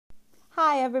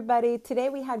Hi everybody. Today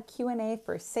we had Q&A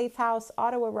for Safe House,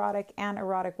 Autoerotic, and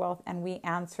Erotic Wealth, and we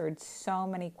answered so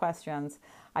many questions.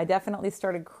 I definitely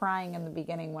started crying in the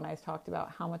beginning when I talked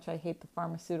about how much I hate the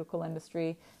pharmaceutical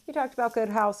industry. We talked about Good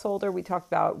Householder. We talked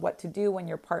about what to do when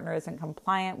your partner isn't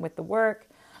compliant with the work.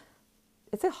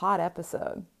 It's a hot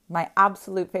episode. My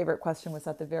absolute favorite question was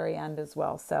at the very end as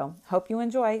well. So hope you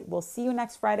enjoy. We'll see you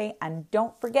next Friday. And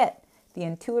don't forget, The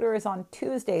Intuitor is on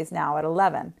Tuesdays now at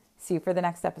 11. See you for the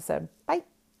next episode. Bye.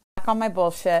 Back on my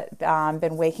bullshit.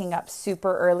 Been waking up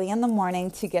super early in the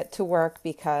morning to get to work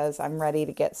because I'm ready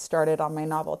to get started on my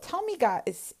novel. Tell me,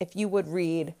 guys, if you would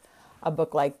read a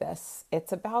book like this.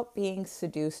 It's about being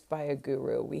seduced by a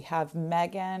guru. We have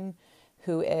Megan,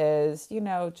 who is,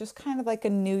 just kind of like a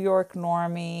New York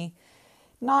normie.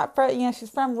 Not for, she's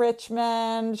from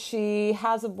Richmond. She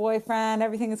has a boyfriend.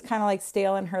 Everything is kind of like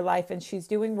stale in her life. And she's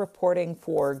doing reporting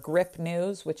for Grip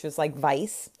News, which is like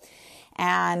Vice.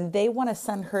 And they want to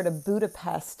send her to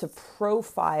Budapest to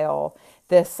profile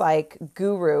this like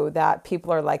guru that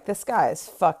people are like, this guy is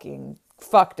fucking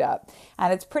fucked up.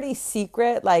 And it's pretty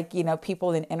secret. Like,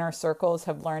 people in inner circles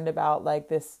have learned about like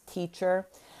this teacher.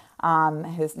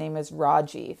 His name is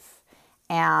Rajiv.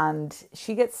 And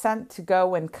she gets sent to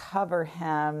go and cover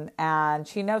him. And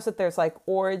she knows that there's like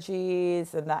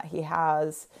orgies and that he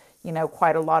has,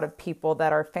 quite a lot of people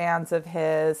that are fans of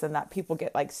his and that people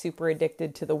get like super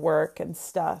addicted to the work and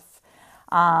stuff.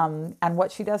 And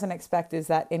what she doesn't expect is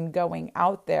that in going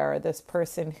out there, this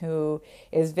person who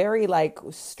is very like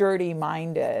sturdy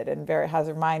minded and has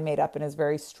her mind made up and is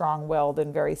very strong willed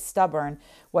and very stubborn,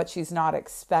 what she's not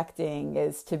expecting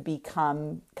is to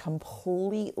become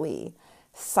completely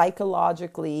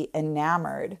psychologically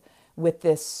enamored with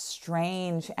this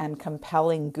strange and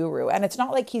compelling guru. And it's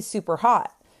not like he's super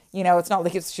hot. It's not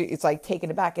like it's like taken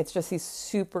aback. It's just he's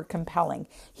super compelling.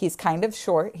 He's kind of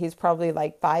short. He's probably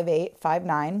like 5'8",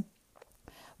 5'9",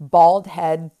 bald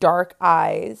head, dark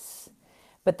eyes.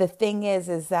 But the thing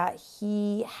is that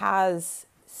he has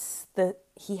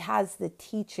the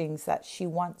teachings that she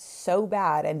wants so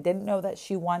bad and didn't know that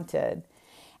she wanted.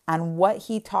 And what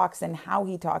he talks and how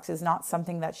he talks is not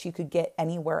something that she could get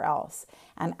anywhere else.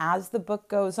 And as the book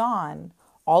goes on,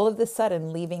 all of a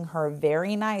sudden, leaving her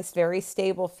very nice, very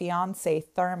stable fiance,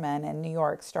 Thurman, in New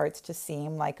York starts to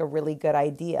seem like a really good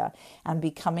idea. And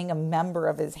becoming a member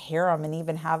of his harem and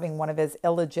even having one of his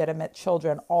illegitimate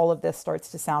children, all of this starts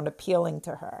to sound appealing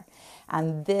to her.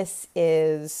 And this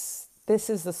is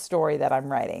the story that I'm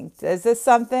writing. Is this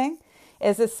something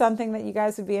that you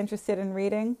guys would be interested in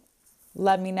reading?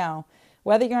 Let me know.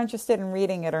 Whether you're interested in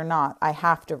reading it or not, I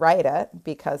have to write it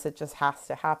because it just has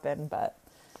to happen, but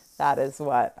that is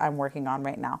what I'm working on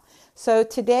right now. So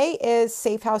today is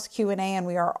Safe House Q&A, and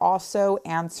we are also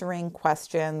answering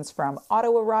questions from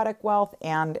Autoerotic Wealth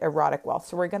and Erotic Wealth.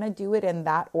 So we're going to do it in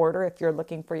that order if you're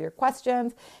looking for your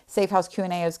questions. Safe House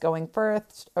Q&A is going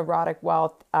first, Erotic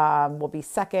Wealth will be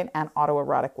second, and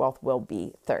Autoerotic Wealth will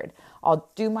be third.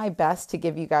 I'll do my best to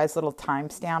give you guys little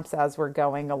timestamps as we're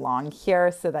going along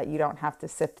here so that you don't have to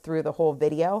sift through the whole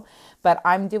video. But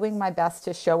I'm doing my best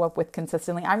to show up with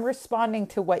consistently. I'm responding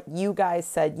to what you guys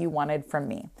said you wanted from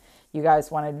me. You guys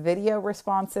wanted video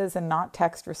responses and not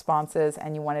text responses,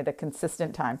 and you wanted a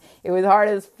consistent time. It was hard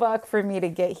as fuck for me to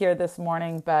get here this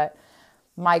morning, but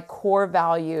my core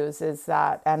values is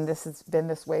that, and this has been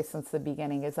this way since the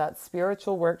beginning, is that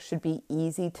spiritual work should be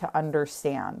easy to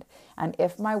understand. And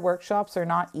if my workshops are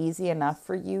not easy enough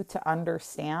for you to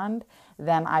understand,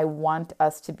 then I want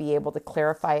us to be able to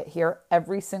clarify it here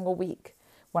every single week.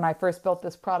 When I first built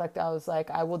this product, I was like,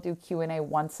 I will do Q&A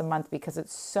once a month because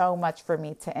it's so much for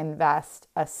me to invest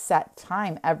a set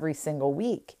time every single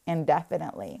week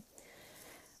indefinitely.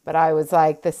 But I was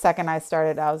like, the second I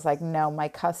started, I was like, no, my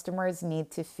customers need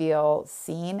to feel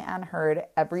seen and heard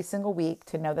every single week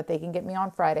to know that they can get me on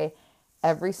Friday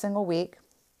every single week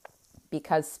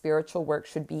because spiritual work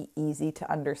should be easy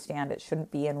to understand. It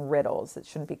shouldn't be in riddles. It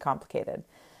shouldn't be complicated.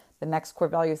 The next core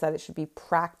value is that it should be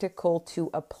practical to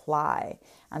apply.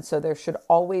 And so there should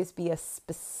always be a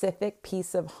specific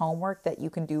piece of homework that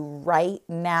you can do right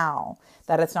now.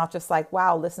 That it's not just like,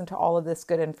 wow, listen to all of this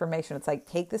good information. It's like,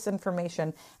 take this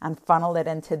information and funnel it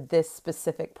into this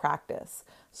specific practice.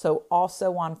 So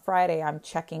also on Friday, I'm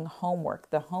checking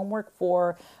homework. The homework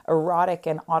for erotic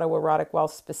and autoerotic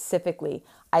wealth specifically.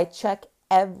 I check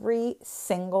every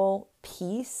single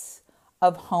piece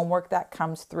of homework that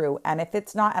comes through. And if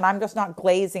it's not, and I'm just not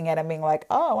glazing it and being like,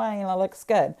 oh, well, it looks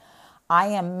good. I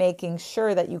am making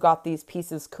sure that you got these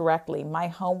pieces correctly. My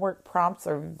homework prompts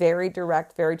are very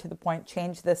direct, very to the point.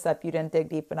 Change this up. You didn't dig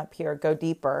deep enough here. Go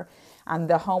deeper. And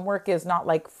the homework is not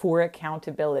like for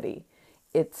accountability.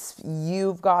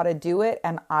 you've got to do it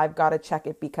and I've got to check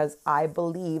it, because I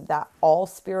believe that all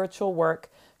spiritual work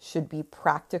should be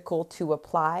practical to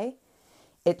apply.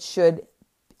 It should,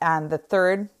 and the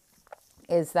third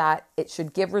is that it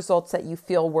should give results that you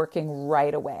feel working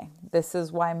right away. This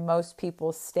is why most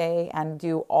people stay and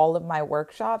do all of my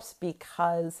workshops,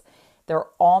 because they're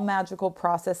all magical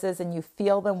processes and you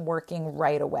feel them working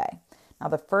right away. Now,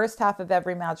 the first half of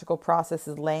every magical process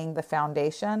is laying the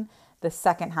foundation. The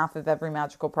second half of every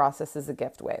magical process is a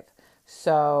gift wave.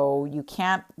 So you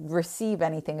can't receive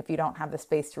anything if you don't have the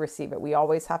space to receive it. We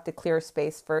always have to clear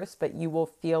space first, but you will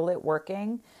feel it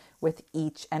working with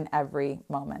each and every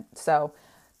moment. So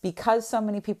because so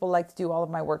many people like to do all of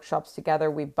my workshops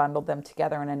together, we bundled them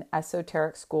together in an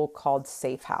esoteric school called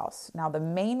Safe House. Now, the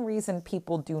main reason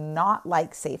people do not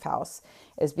like Safe House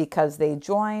is because they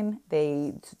join,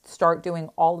 they start doing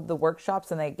all of the workshops,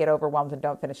 and they get overwhelmed and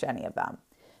don't finish any of them.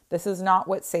 This is not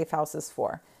what Safe House is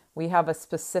for. We have a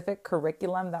specific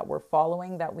curriculum that we're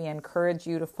following that we encourage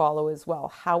you to follow as well.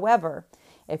 However,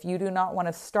 if you do not want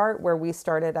to start where we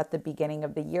started at the beginning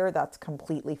of the year, that's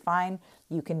completely fine.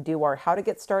 You can do our How to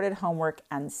Get Started homework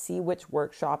and see which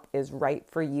workshop is right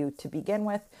for you to begin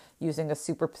with using a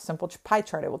super simple pie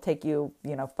chart. It will take you,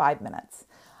 5 minutes.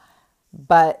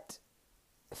 But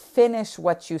finish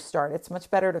what you start. It's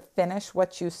much better to finish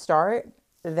what you start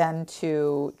than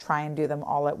to try and do them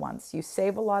all at once. You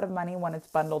save a lot of money when it's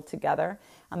bundled together.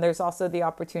 And there's also the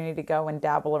opportunity to go and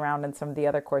dabble around in some of the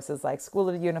other courses like School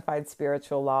of Unified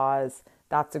Spiritual Laws.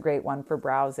 That's a great one for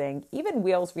browsing. Even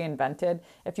Wheels Reinvented.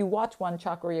 If you watch one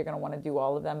chakra, you're going to want to do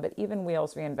all of them. But even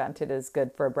Wheels Reinvented is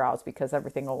good for a browse, because every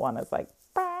single one is like,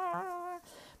 bah!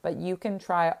 But you can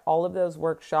try all of those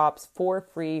workshops for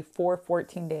free for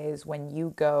 14 days when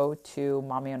you go to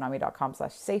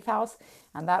mommyonami.com/safehouse.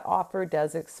 And that offer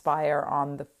does expire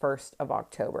on the 1st of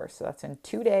October. So that's in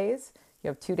 2 days. You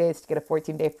have 2 days to get a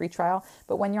 14-day free trial.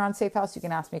 But when you're on Safe House, you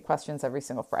can ask me questions every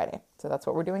single Friday. So that's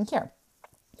what we're doing here.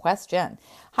 Question.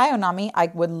 Hi, Onami. I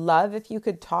would love if you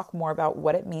could talk more about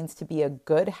what it means to be a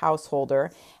good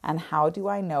householder and how do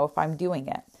I know if I'm doing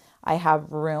it? I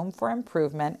have room for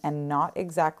improvement and not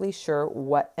exactly sure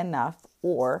what enough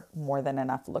or more than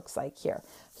enough looks like here.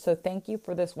 So thank you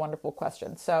for this wonderful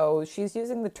question. So she's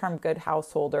using the term good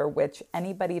householder, which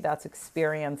anybody that's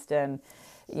experienced in,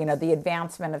 the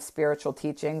advancement of spiritual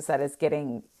teachings that is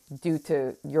getting due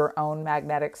to your own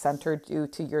magnetic center, due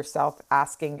to yourself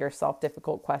asking yourself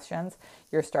difficult questions,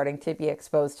 you're starting to be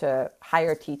exposed to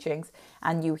higher teachings,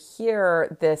 and you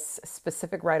hear this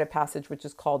specific rite of passage, which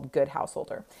is called good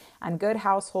householder. And good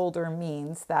householder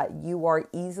means that you are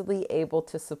easily able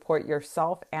to support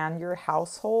yourself and your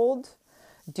household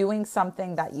doing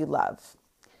something that you love.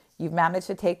 You've managed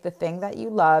to take the thing that you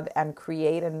love and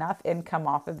create enough income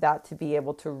off of that to be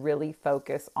able to really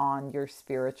focus on your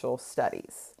spiritual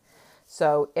studies.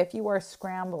 So if you are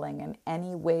scrambling in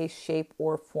any way, shape,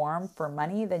 or form for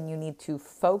money, then you need to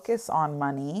focus on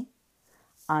money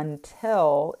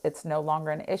until it's no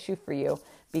longer an issue for you,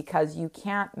 because you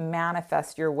can't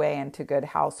manifest your way into good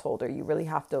householder. You really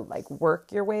have to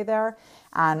work your way there.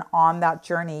 And on that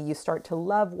journey, you start to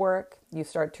love work. You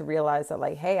start to realize that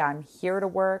hey, I'm here to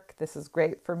work. This is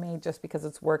great for me. Just because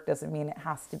it's work doesn't mean it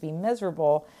has to be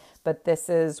miserable. But this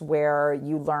is where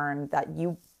you learn that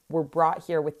you were brought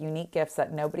here with unique gifts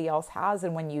that nobody else has.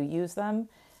 And when you use them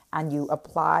and you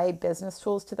apply business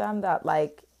tools to them, that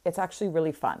it's actually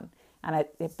really fun. And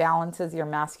it balances your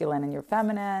masculine and your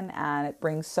feminine, and it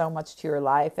brings so much to your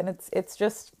life. And it's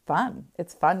just fun.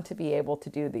 It's fun to be able to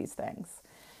do these things.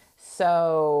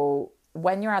 So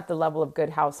when you're at the level of good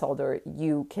householder,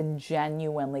 you can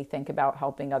genuinely think about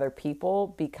helping other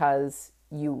people, because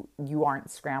you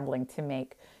aren't scrambling to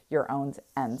make your own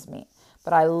ends meet.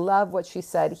 But I love what she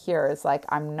said here is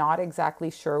I'm not exactly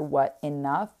sure what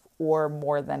enough or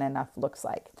more than enough looks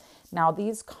like. Now,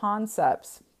 these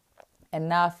concepts,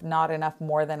 enough, not enough,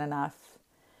 more than enough,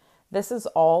 this is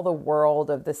all the world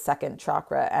of the second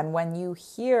chakra. And when you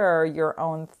hear your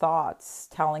own thoughts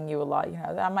telling you a lot,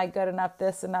 am I good enough,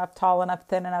 this enough, tall enough,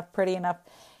 thin enough, pretty enough?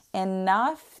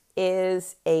 Enough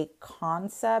is a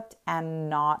concept and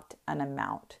not an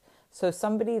amount. So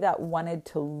somebody that wanted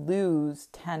to lose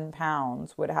 10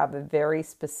 pounds would have a very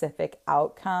specific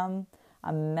outcome,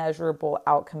 a measurable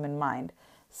outcome in mind.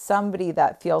 Somebody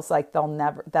that feels like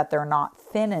that they're not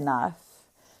thin enough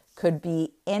could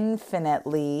be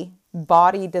infinitely,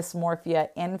 body dysmorphia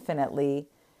infinitely,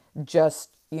 just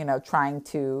trying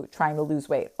to lose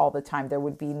weight all the time. There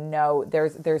would be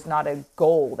there's not a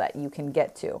goal that you can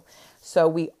get to. So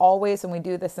we always, and we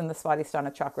do this in the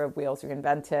Svadhisthana Chakra of Wheels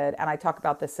Reinvented, and I talk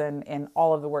about this in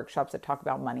all of the workshops that talk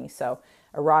about money. So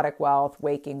erotic wealth,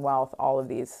 waking wealth, all of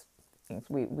these things,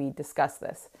 we discuss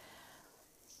this.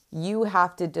 You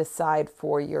have to decide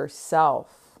for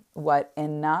yourself what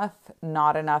enough,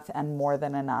 not enough, and more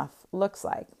than enough looks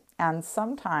like. And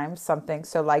sometimes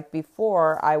so like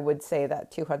before, I would say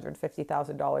that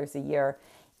 $250,000 a year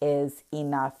is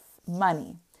enough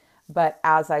money. But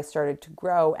as I started to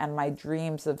grow and my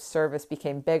dreams of service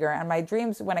became bigger, and my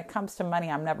dreams when it comes to money,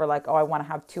 I'm never like, oh, I want to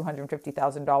have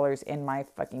 $250,000 in my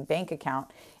fucking bank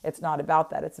account. It's not about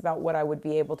that. It's about what I would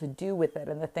be able to do with it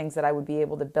and the things that I would be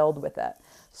able to build with it.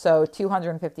 So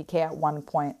 $250K at one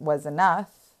point was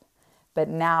enough, but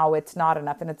now it's not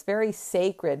enough. And it's very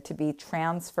sacred to be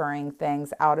transferring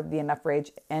things out of the enough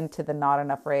range into the not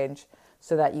enough range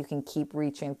so that you can keep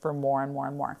reaching for more and more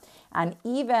and more. And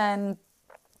even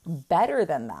better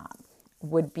than that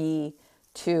would be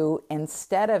to,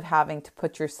 instead of having to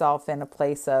put yourself in a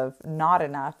place of not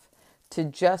enough, to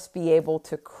just be able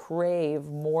to crave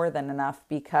more than enough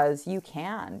because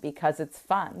it's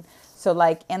fun. So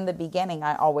like in the beginning,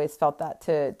 I always felt that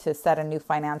to set a new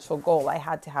financial goal, I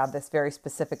had to have this very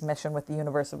specific mission with the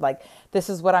universe of like, this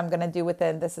is what I'm going to do with it,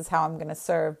 and this is how I'm going to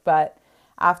serve. But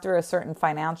after a certain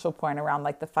financial point around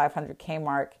like the 500K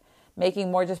mark,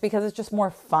 making more just because it's just more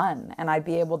fun and I'd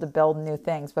be able to build new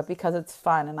things, but because it's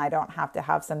fun and I don't have to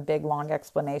have some big long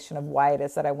explanation of why it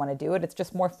is that I want to do it. It's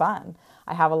just more fun.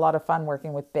 I have a lot of fun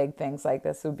working with big things like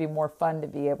this. It would be more fun to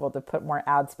be able to put more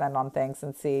ad spend on things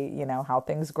and see, how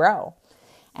things grow.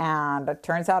 And it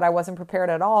turns out I wasn't prepared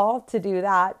at all to do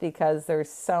that because there's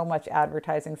so much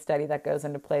advertising study that goes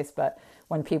into place. But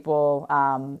when people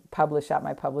publish at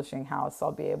my publishing house,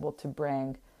 I'll be able to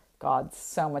bring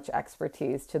so much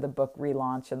expertise to the book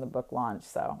relaunch and the book launch.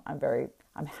 So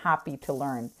I'm happy to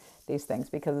learn these things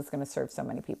because it's going to serve so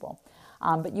many people.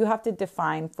 But you have to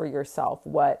define for yourself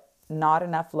what not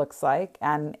enough looks like.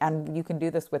 And you can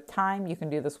do this with time, you can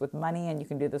do this with money, and you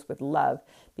can do this with love,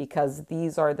 because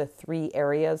these are the three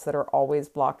areas that are always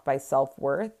blocked by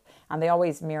self-worth, and they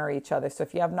always mirror each other. So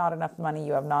if you have not enough money,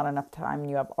 you have not enough time,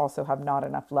 you also have not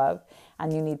enough love,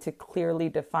 and you need to clearly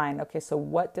define, okay, so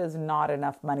what does not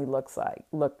enough money look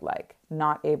like?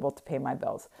 Not able to pay my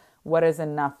bills. What does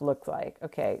enough look like?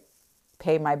 Okay,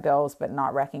 pay my bills, but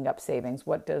not racking up savings.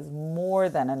 What does more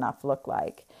than enough look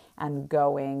like? And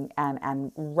going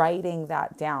and writing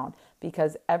that down,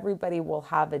 because everybody will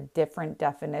have a different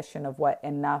definition of what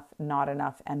enough, not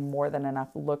enough, and more than enough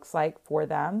looks like for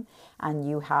them. And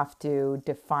you have to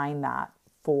define that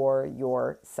for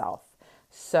yourself.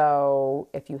 So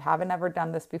if you haven't ever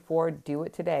done this before, do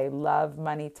it today. Love,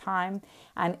 money, time.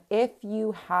 And if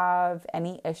you have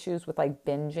any issues with like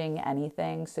binging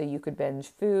anything, so you could binge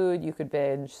food, you could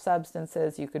binge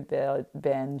substances, you could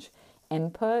binge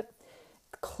input.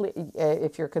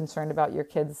 If you're concerned about your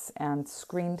kids and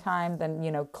screen time,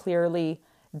 then, clearly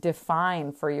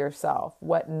define for yourself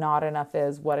what not enough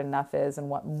is, what enough is, and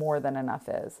what more than enough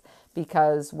is.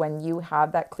 Because when you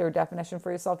have that clear definition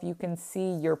for yourself, you can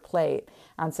see your plate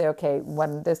and say, okay,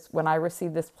 when I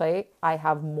receive this plate, I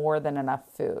have more than enough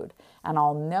food. And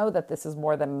I'll know that this is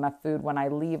more than enough food when I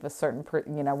leave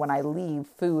when I leave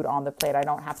food on the plate. I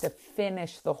don't have to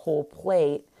finish the whole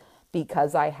plate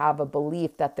because I have a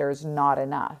belief that there's not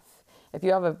enough. If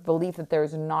you have a belief that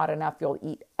there's not enough, you'll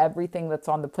eat everything that's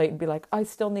on the plate and be like, I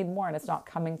still need more. And it's not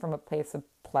coming from a place of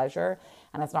pleasure,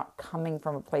 and it's not coming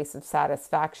from a place of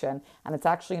satisfaction. And it's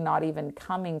actually not even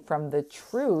coming from the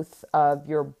truth of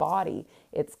your body.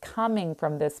 It's coming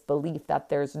from this belief that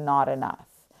there's not enough,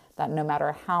 that no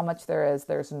matter how much there is,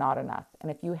 there's not enough. And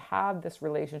if you have this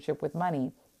relationship with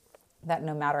money, that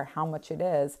no matter how much it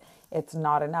is, it's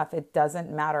not enough. It doesn't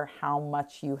matter how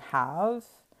much you have.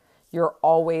 You're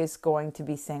always going to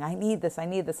be saying, I need this, I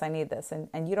need this, I need this.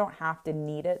 And you don't have to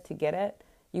need it to get it.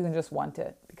 You can just want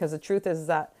it. Because the truth is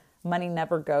that money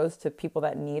never goes to people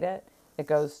that need it. It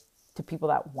goes to people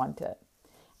that want it.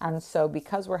 And so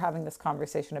because we're having this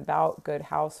conversation about good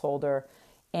householder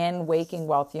in Waking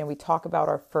Wealth, we talk about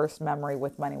our first memory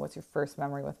with money. What's your first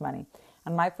memory with money?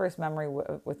 And my first memory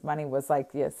with money was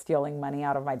stealing money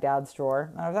out of my dad's drawer.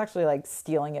 And I was actually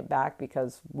stealing it back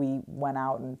because we went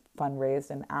out and fundraised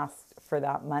and asked for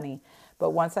that money. But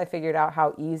once I figured out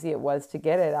how easy it was to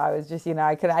get it, I was just,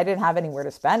 I didn't have anywhere to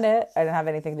spend it. I didn't have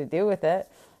anything to do with it.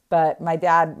 But my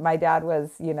dad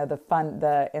was,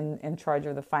 in charge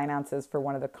of the finances for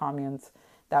one of the communes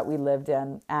that we lived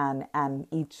in. And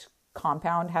each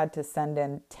compound had to send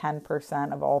in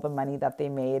 10% of all the money that they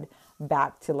made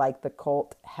back to like the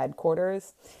cult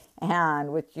headquarters,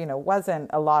 and which, you know, wasn't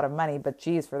a lot of money, but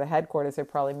geez, for the headquarters, they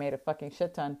probably made a fucking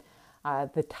shit ton.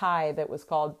 The tie that was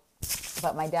called,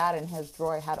 but my dad in his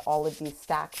drawer had all of these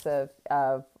stacks of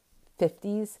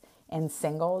 50s in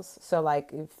singles. So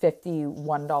like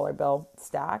 $51 bill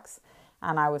stacks.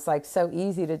 And I was like, so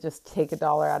easy to just take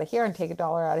 $1 out of here and take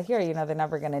 $1 out of here. You know, they're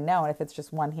never going to know. And if it's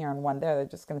just one here and one there, they're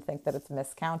just going to think that it's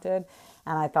miscounted.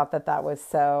 And I thought that was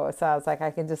so I was like, I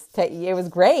can just take, it was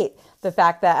great. The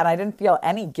fact that, and I didn't feel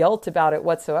any guilt about it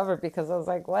whatsoever, because I was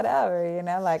like, whatever, you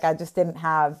know, like I just didn't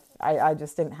have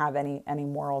any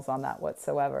morals on that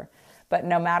whatsoever. But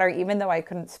no matter, even though I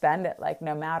couldn't spend it, like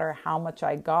no matter how much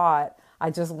I got, I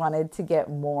just wanted to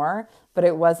get more, but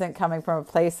it wasn't coming from a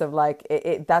place of like,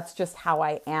 that's just how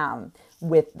I am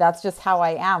with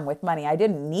money. I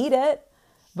didn't need it,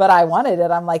 but I wanted it.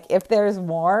 I'm like, if there's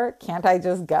more, can't I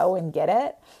just go and get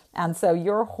it? And so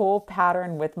your whole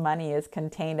pattern with money is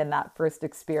contained in that first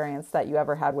experience that you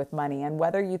ever had with money. And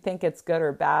whether you think it's good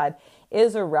or bad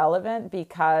is irrelevant,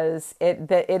 because it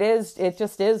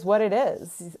just is what it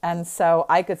is. And so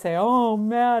I could say, oh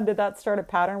man, did that start a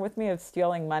pattern with me of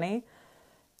stealing money?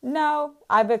 No,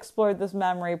 I've explored this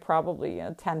memory probably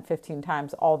 10, 15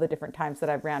 times, all the different times that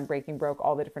I've ran Breaking Broke,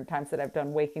 all the different times that I've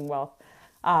done Waking Wealth.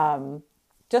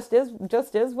 Just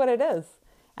is what it is.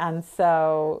 And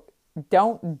so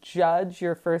don't judge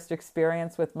your first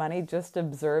experience with money, just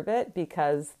observe it,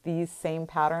 because these same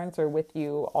patterns are with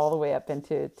you all the way up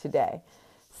into today.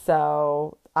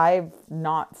 So I've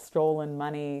not stolen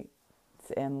money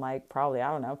in like probably, I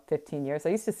don't know, 15 years. I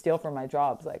used to steal from my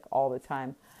jobs like all the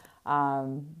time.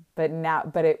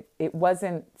 But it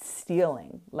wasn't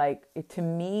stealing. Like to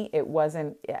me,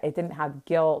 it didn't have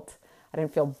guilt. I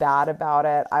didn't feel bad about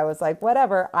it. I was like,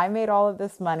 whatever, I made all of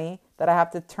this money that I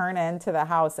have to turn into the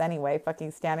house anyway,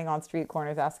 fucking standing on street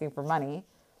corners asking for money,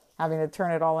 having to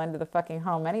turn it all into the fucking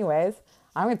home anyways.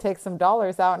 I'm going to take some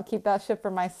dollars out and keep that shit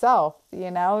for myself,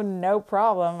 you know, no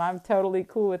problem. I'm totally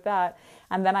cool with that.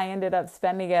 And then I ended up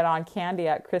spending it on candy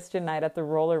at Christian night at the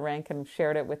roller rink and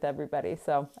shared it with everybody.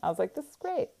 So I was like, this is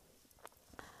great.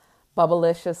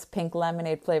 Bubblicious pink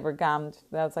lemonade flavor gum.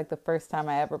 That was like the first time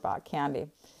I ever bought candy.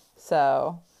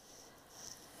 So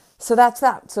that's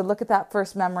that. So look at that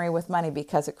first memory with money,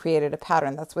 because it created a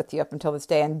pattern that's with you up until this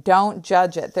day. And don't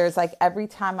judge it. There's like every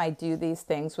time I do these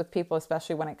things with people,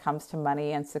 especially when it comes to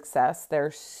money and success, they're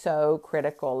so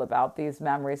critical about these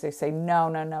memories. They say,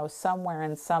 no. Somewhere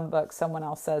in some book, someone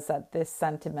else says that this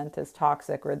sentiment is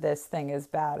toxic or this thing is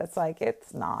bad. It's like,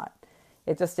 it's not.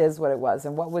 It just is what it was.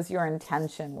 And what was your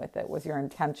intention with it? Was your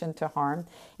intention to harm?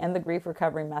 In the grief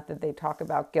recovery method, they talk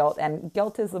about guilt. And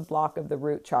guilt is the block of the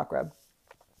root chakra,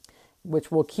 which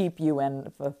will keep you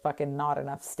in the fucking not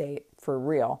enough state for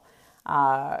real.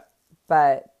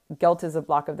 But guilt is a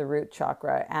block of the root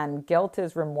chakra, and guilt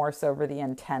is remorse over the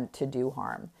intent to do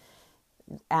harm.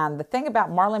 And the thing about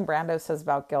Marlon Brando says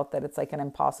about guilt, that it's like an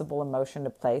impossible emotion to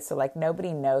play. So like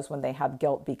nobody knows when they have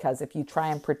guilt, because if you try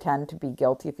and pretend to be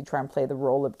guilty, if you try and play the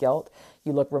role of guilt,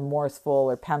 you look remorseful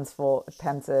or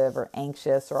pensive or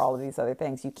anxious or all of these other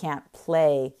things. You can't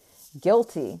play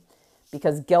guilty,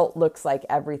 because guilt looks like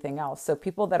everything else. So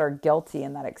people that are guilty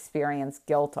and that experience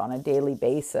guilt on a daily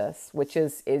basis, which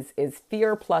is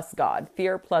fear plus God.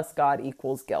 Fear plus God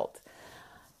equals guilt.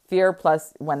 Fear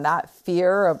plus, when that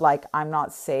fear of like, I'm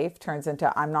not safe turns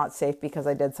into I'm not safe because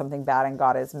I did something bad and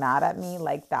God is mad at me.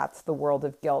 Like that's the world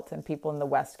of guilt. And people in the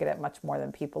West get it much more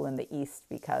than people in the East,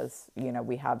 because, you know,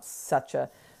 we have such a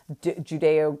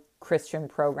Judeo-Christian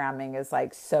programming is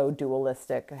like so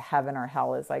dualistic. Heaven or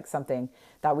hell is like something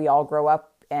that we all grow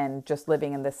up in, just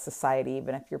living in this society.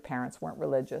 Even if your parents weren't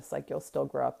religious, like you'll still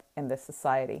grow up in this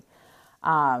society.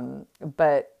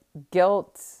 But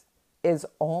guilt is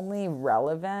only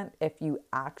relevant if you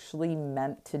actually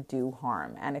meant to do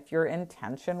harm. And if your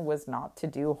intention was not to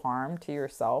do harm to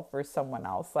yourself or someone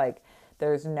else, like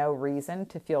there's no reason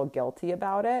to feel guilty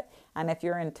about it. And if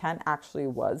your intent actually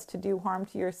was to do harm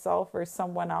to yourself or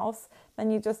someone else,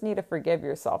 then you just need to forgive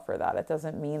yourself for that. It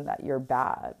doesn't mean that you're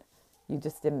bad. You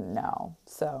just didn't know.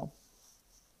 So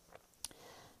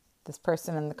this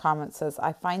person in the comments says,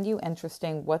 I find you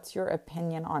interesting. What's your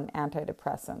opinion on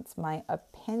antidepressants? My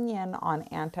opinion on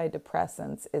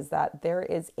antidepressants is that there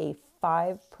is a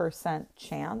 5%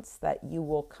 chance that you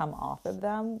will come off of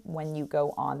them when you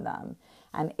go on them.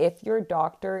 And if your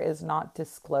doctor is not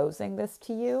disclosing this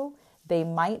to you, they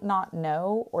might not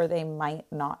know or they might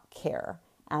not care.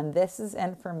 And this is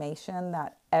information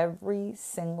that every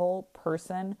single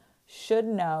person should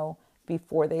know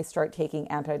before they start taking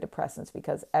antidepressants,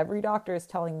 because every doctor is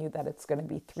telling you that it's going to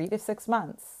be 3 to 6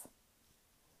 months.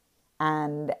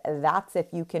 And that's if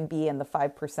you can be in the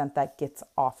 5% that gets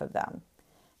off of them.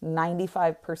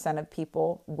 95% of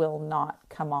people will not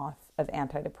come off of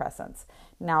antidepressants.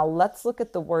 Now let's look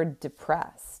at the word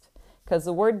depressed, because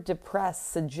the word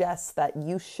depressed suggests that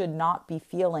you should not be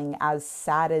feeling as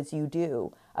sad as you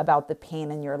do about the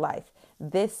pain in your life.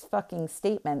 This fucking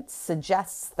statement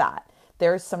suggests that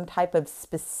there's some type of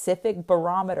specific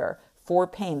barometer for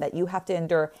pain, that you have to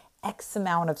endure X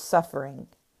amount of suffering,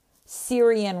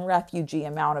 Syrian refugee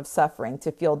amount of suffering,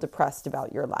 to feel depressed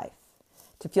about your life,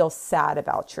 to feel sad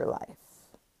about your life.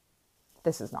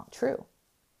 This is not true.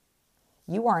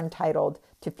 You are entitled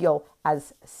to feel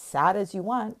as sad as you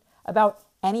want about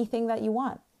anything that you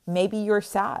want. Maybe you're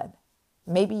sad.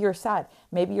 Maybe you're sad.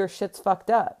 Maybe your shit's fucked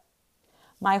up.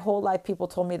 My whole life, people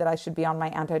told me that I should be on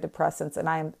my antidepressants, and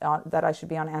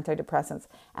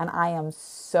I am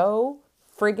so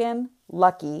friggin'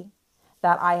 lucky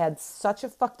that I had such a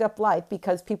fucked up life,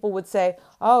 because people would say,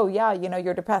 oh yeah,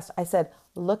 you're depressed. I said,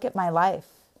 look at my life.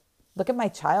 Look at my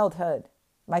childhood.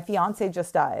 My fiance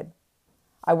just died.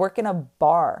 I work in a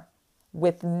bar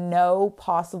with no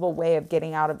possible way of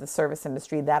getting out of the service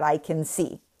industry that I can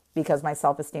see, because my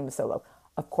self-esteem is so low.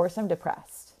 Of course I'm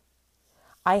depressed.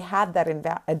 I had that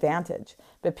advantage.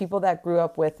 But people that grew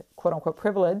up with quote unquote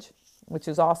privilege, which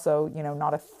is also,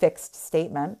 not a fixed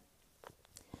statement,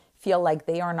 feel like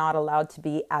they are not allowed to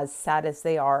be as sad as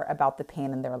they are about the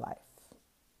pain in their life.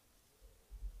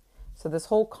 So this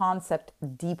whole concept,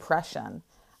 depression,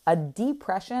 a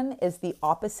depression is the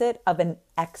opposite of an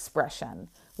expression.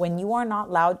 When you are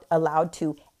not allowed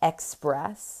to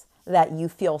express that you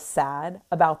feel sad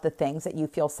about the things that you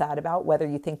feel sad about, whether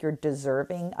you think you're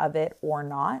deserving of it or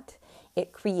not,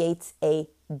 it creates a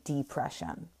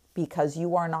depression, because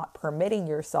you are not permitting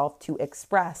yourself to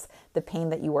express the pain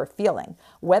that you are feeling.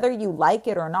 Whether you like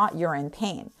it or not, you're in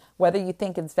pain. Whether you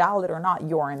think it's valid or not,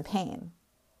 you're in pain.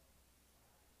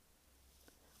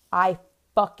 I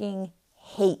fucking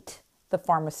hate the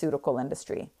pharmaceutical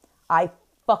industry. I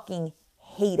fucking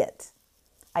hate it.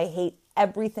 I hate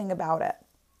everything about it.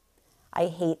 I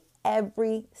hate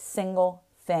every single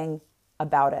thing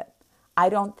about it. I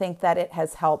don't think that it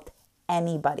has helped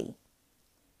anybody.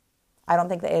 I don't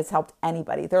think that it has helped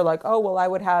anybody. They're like, oh, well, I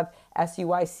would have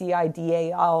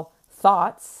suicidal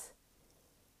thoughts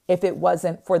if it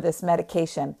wasn't for this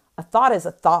medication. A thought is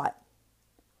a thought.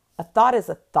 A thought is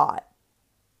a thought.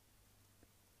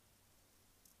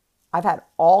 I've had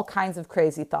all kinds of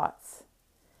crazy thoughts.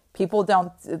 People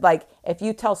don't, like, if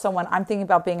you tell someone, I'm thinking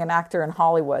about being an actor in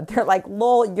Hollywood, they're like,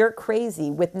 lol, you're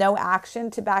crazy, with no action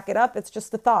to back it up. It's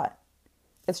just a thought.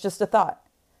 It's just a thought.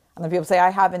 And then people say,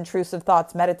 I have intrusive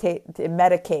thoughts,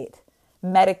 medicate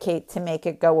to make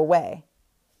it go away.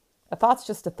 A thought's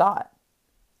just a thought.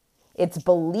 It's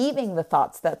believing the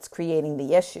thoughts that's creating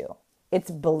the issue.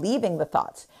 It's believing the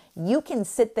thoughts. You can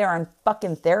sit there in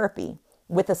fucking therapy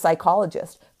with a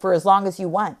psychologist for as long as you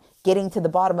want, getting to the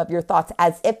bottom of your thoughts,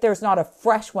 as if there's not a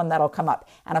fresh one that'll come up,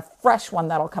 and a fresh one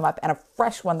that'll come up, and a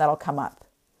fresh one that'll come up.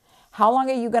 How long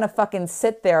are you going to fucking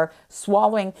sit there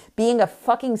swallowing, being a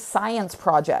fucking science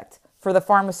project for the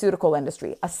pharmaceutical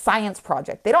industry? A science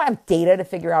project. They don't have data to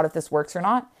figure out if this works or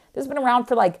not. This has been around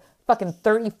for like fucking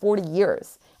 30, 40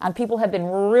 years, and people have been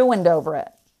ruined over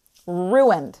it.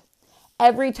 Ruined.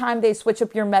 Every time they switch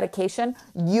up your medication,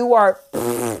 you are...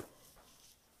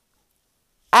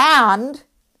 And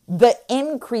the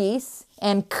increase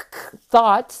in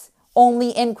thoughts only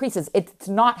increases. It's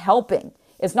not helping.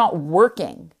 It's not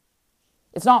working.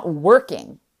 It's not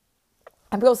working.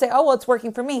 And people say, oh, well, it's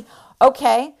working for me.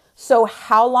 Okay, so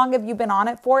how long have you been on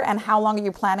it for? And how long are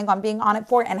you planning on being on it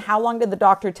for? And how long did the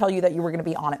doctor tell you that you were going to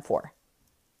be on it for?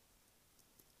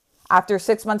 After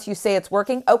 6 months, you say it's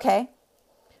working? Okay.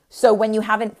 So when you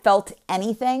haven't felt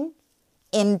anything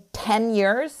in 10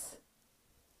 years,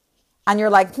 and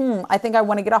you're like, I think I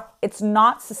want to get off. It's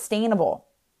not sustainable.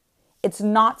 It's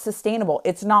not sustainable.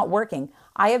 It's not working.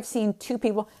 I have seen two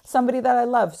people, somebody that I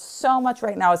love so much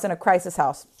right now is in a crisis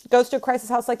house. Goes to a crisis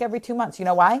house like every 2 months. You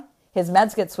know why? His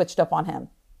meds get switched up on him.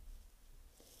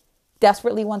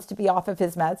 Desperately wants to be off of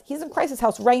his meds. He's in a crisis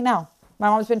house right now. My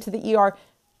mom's been to the ER.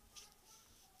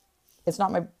 It's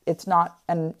not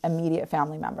an immediate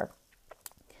family member.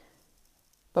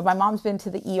 But my mom's been to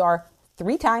the ER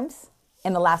 3 times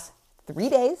in the last 3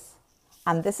 days,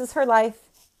 and this is her life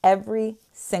every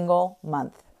single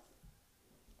month.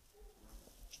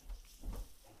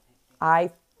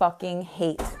 I fucking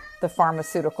hate the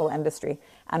pharmaceutical industry.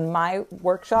 And my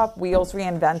workshop, Wheels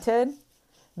Reinvented,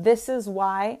 this is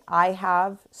why I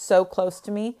have so close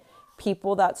to me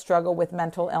people that struggle with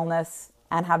mental illness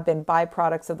and have been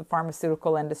byproducts of the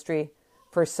pharmaceutical industry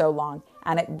for so long.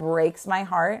 And it breaks my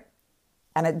heart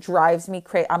And it drives me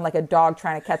crazy. I'm like a dog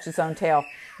trying to catch its own tail.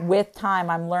 With time,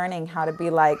 I'm learning how to be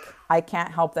like, I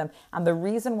can't help them. And the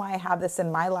reason why I have this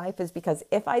in my life is because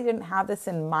if I didn't have this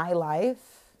in my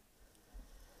life,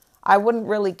 I wouldn't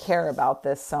really care about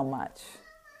this so much.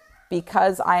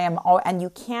 Because and you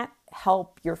can't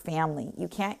help your family. You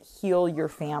can't heal your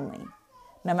family.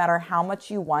 No matter how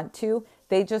much you want to,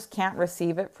 they just can't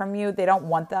receive it from you. They don't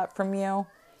want that from you.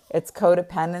 It's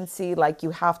codependency. Like, you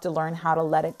have to learn how to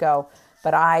let it go.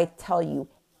 But I tell you,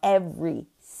 every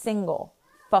single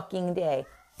fucking day,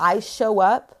 I show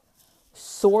up,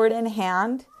 sword in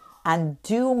hand, and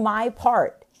do my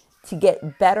part to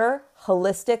get better,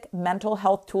 holistic mental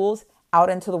health tools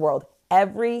out into the world.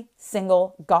 Every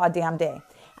single goddamn day.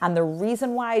 And the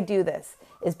reason why I do this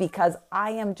is because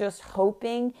I am just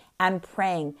hoping and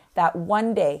praying that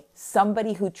one day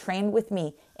somebody who trained with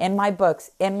me in my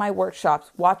books, in my workshops,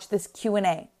 watch this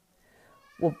Q&A,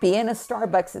 will be in a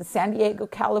Starbucks in San Diego,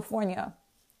 California,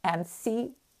 and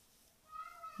see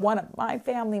one of my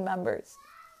family members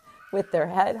with their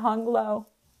head hung low,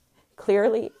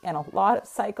 clearly in a lot of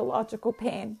psychological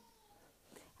pain.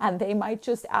 And they might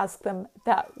just ask them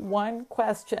that one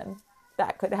question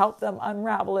that could help them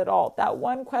unravel it all. That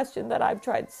one question that I've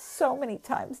tried so many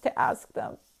times to ask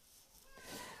them.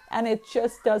 And it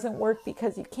just doesn't work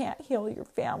because you can't heal your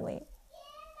family.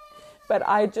 But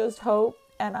I just hope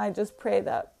and I just pray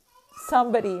that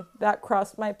somebody that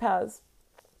crossed my paths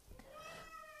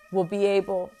will be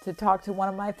able to talk to one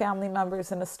of my family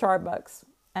members in a Starbucks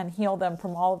and heal them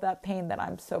from all of that pain that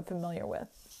I'm so familiar with.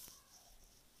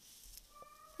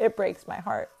 It breaks my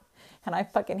heart. And I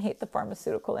fucking hate the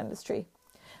pharmaceutical industry.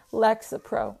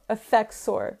 Lexapro,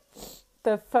 Effexor,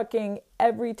 the fucking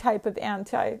every type of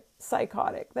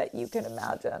antipsychotic that you can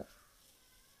imagine.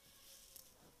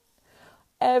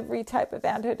 Every type of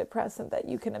antidepressant that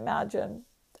you can imagine.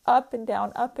 Up and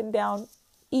down,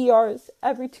 ERs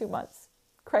every 2 months.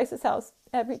 Crisis house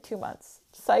every 2 months.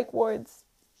 Psych wards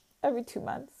every 2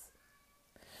 months.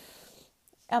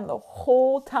 And the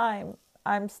whole time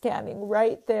I'm standing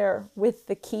right there with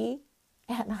the key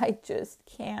and I just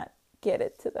can't get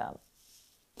it to them.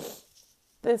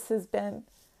 This has been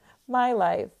my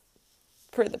life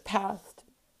for the past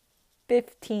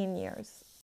 15 years.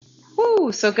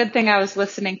 Woo, so good thing I was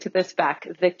listening to this back.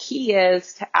 The key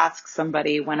is to ask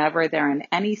somebody whenever they're in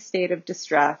any state of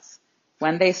distress,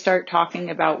 when they start talking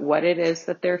about what it is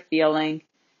that they're feeling,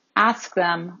 ask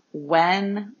them,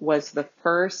 when was the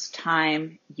first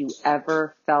time you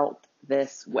ever felt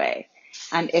this way?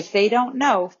 And if they don't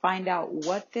know, find out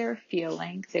what they're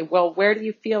feeling. Say, well, where do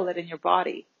you feel it in your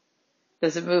body?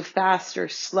 Does it move fast or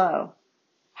slow?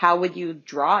 How would you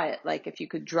draw it? Like, if you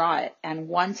could draw it. And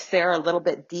once they're a little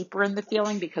bit deeper in the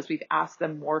feeling, because we've asked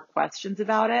them more questions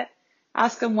about it,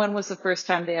 ask them when was the first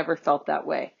time they ever felt that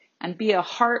way. And be a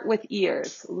heart with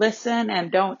ears. Listen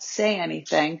and don't say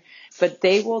anything, but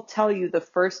they will tell you the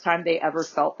first time they ever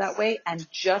felt that way. And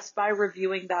just by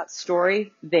reviewing that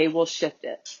story, they will shift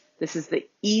it. This is the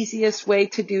easiest way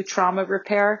to do trauma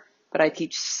repair. But I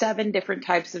teach 7 different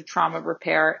types of trauma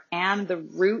repair and the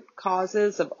root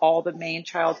causes of all the main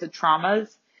childhood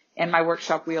traumas in my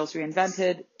workshop, Wheels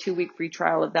Reinvented. 2-week free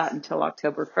trial of that until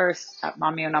October 1st at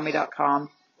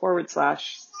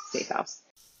mommyonami.com/safehouse.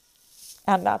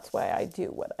 And that's why I do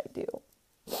what I do.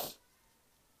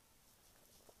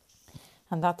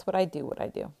 And that's what I do.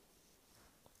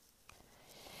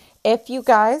 If you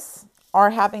guys are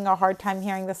having a hard time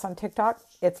hearing this on TikTok,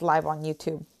 it's live on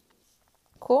YouTube.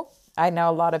 Cool. I know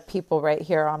a lot of people right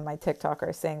here on my TikTok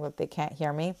are saying that they can't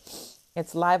hear me.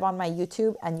 It's live on my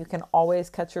YouTube, and you can always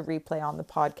catch a replay on the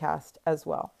podcast as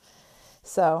well.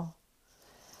 So,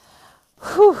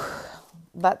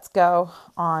 let's go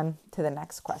on to the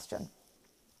next question.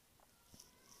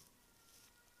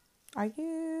 Are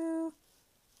you...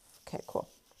 Okay, cool.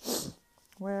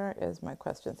 Where is my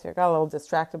questions here? Got a little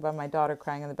distracted by my daughter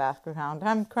crying in the background.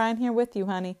 I'm crying here with you,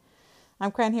 honey.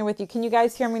 I'm crying here with you. Can you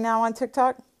guys hear me now on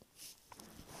TikTok?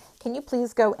 Can you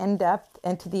please go in depth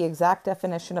into the exact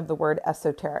definition of the word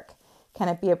esoteric? Can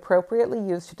it be appropriately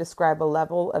used to describe a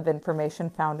level of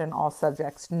information found in all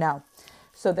subjects? No.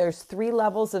 So there's 3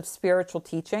 levels of spiritual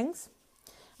teachings,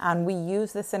 and we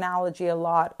use this analogy a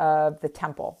lot of the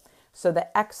temple. So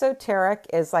the exoteric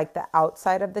is like the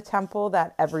outside of the temple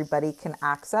that everybody can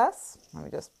access. Let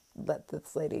me just let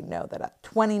this lady know that at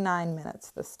 29 minutes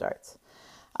this starts.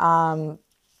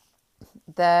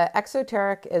 The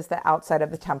exoteric is the outside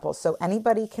of the temple. So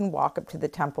anybody can walk up to the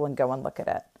temple and go and look at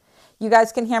it. You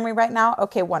guys can hear me right now?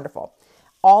 Okay, wonderful.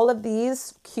 All of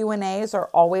these Q&As are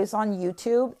always on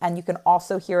YouTube, and you can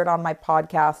also hear it on my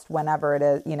podcast whenever it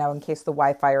is, in case the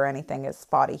Wi-Fi or anything is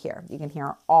spotty here. You can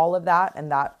hear all of that,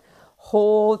 and that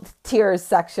whole tears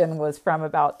section was from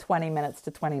about 20 minutes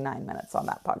to 29 minutes on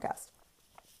that podcast.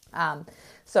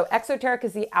 So exoteric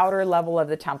is the outer level of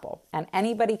the temple, and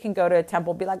anybody can go to a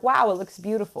temple and be like, wow, it looks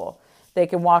beautiful. They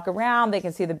can walk around, they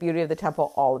can see the beauty of the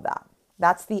temple, all of that.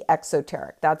 That's the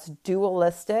exoteric. That's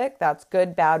dualistic. That's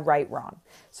good, bad, right, wrong.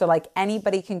 So like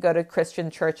anybody can go to Christian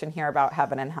church and hear about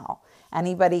heaven and hell.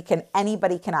 Anybody can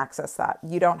access that.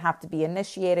 You don't have to be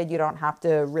initiated. You don't have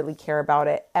to really care about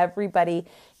it. Everybody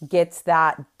gets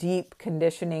that deep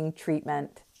conditioning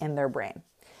treatment in their brain.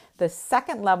 The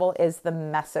second level is the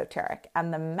mesoteric.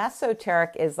 And the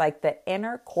mesoteric is like the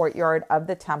inner courtyard of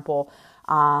the temple,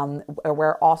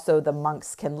 where also the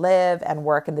monks can live and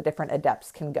work and the different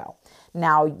adepts can go.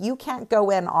 Now, you can't go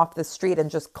in off the street and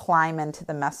just climb into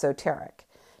the mesoteric.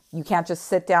 You can't just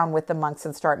sit down with the monks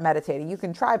and start meditating. You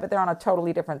can try, but they're on a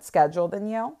totally different schedule than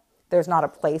you. There's not a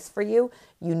place for you.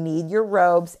 You need your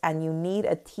robes and you need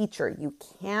a teacher. You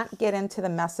can't get into the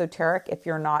mesoteric if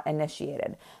you're not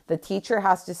initiated. The teacher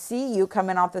has to see you come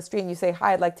in off the street and you say,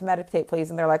 hi, I'd like to meditate, please.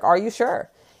 And they're like, are you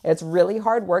sure? It's really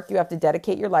hard work. You have to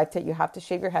dedicate your life to it. You have to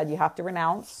shave your head. You have to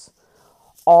renounce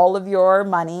all of your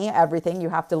money, everything. You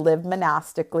have to live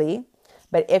monastically.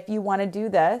 But if you want to do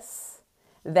this,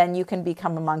 then you can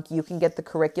become a monk. You can get the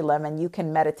curriculum and you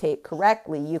can meditate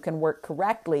correctly. You can work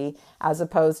correctly, as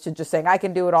opposed to just saying, I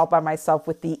can do it all by myself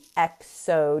with the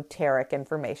exoteric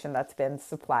information that's been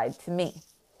supplied to me.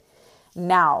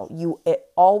 Now, it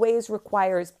always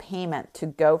requires payment to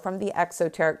go from the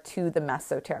exoteric to the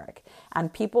mesoteric.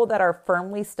 And people that are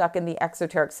firmly stuck in the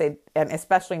exoteric say, and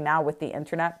especially now with the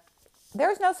internet,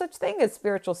 there's no such thing as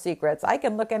spiritual secrets. I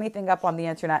can look anything up on the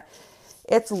internet.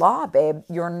 It's law, babe.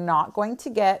 You're not going to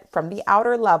get from the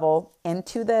outer level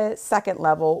into the second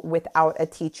level without a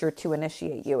teacher to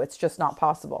initiate you. It's just not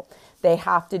possible. They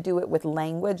have to do it with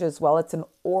language as well. It's an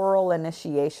oral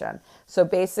initiation. So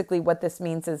basically what this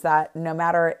means is that no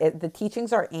matter, the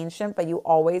teachings are ancient, but you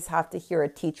always have to hear a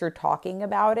teacher talking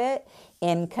about it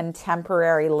in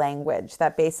contemporary language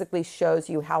that basically shows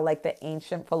you how like the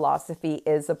ancient philosophy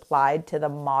is applied to the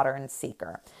modern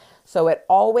seeker. So it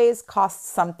always costs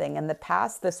something. In the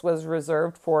past, this was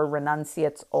reserved for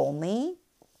renunciates only.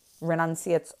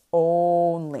 Renunciates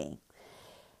only.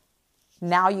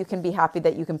 Now you can be happy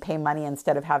that you can pay money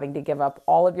instead of having to give up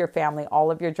all of your family,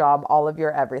 all of your job, all of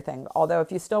your everything. Although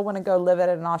if you still want to go live at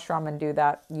an ashram and do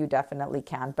that, you definitely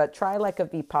can. But try like a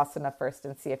Vipassana first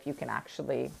and see if you can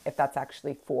if that's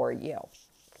actually for you.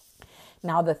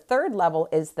 Now, the third level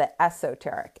is the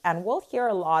esoteric. And we'll hear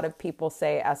a lot of people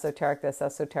say esoteric this,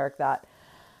 esoteric that.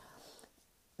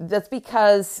 That's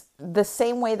because the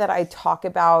same way that I talk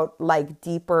about like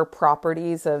deeper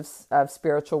properties of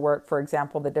spiritual work, for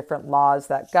example, the different laws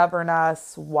that govern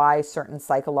us, why certain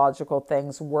psychological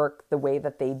things work the way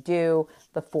that they do,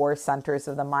 the 4 centers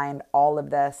of the mind, all of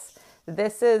this.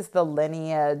 This is the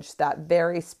lineage, that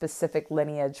very specific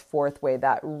lineage, fourth way,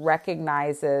 that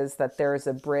recognizes that there is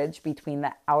a bridge between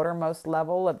the outermost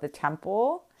level of the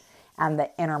temple and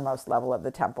the innermost level of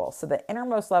the temple. So the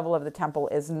innermost level of the temple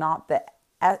is not the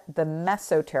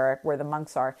mesoteric where the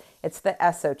monks are. It's the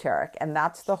esoteric, and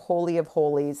that's the holy of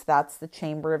holies. That's the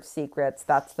chamber of secrets.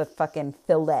 That's the fucking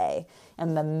fillet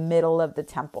in the middle of the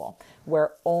temple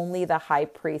where only the high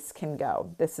priest can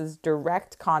go. This is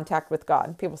direct contact with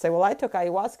God. People say, well, I took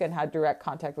ayahuasca and had direct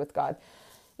contact with God.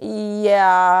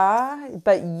 Yeah,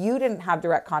 but you didn't have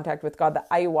direct contact with God. The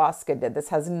ayahuasca did. This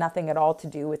has nothing at all to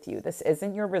do with you. This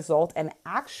isn't your result. And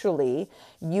actually,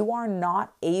 you are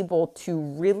not able to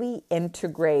really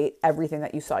integrate everything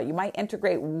that you saw. You might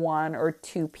integrate 1 or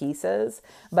 2 pieces,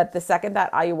 but the second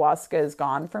that ayahuasca is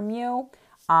gone from you,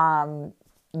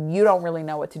 you don't really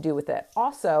know what to do with it.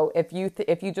 Also, if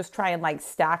you just try and like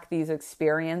stack these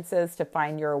experiences to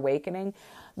find your awakening,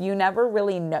 you never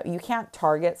really know. You can't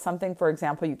target something. For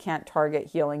example, you can't target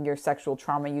healing your sexual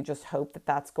trauma. You just hope that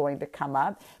that's going to come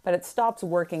up, but it stops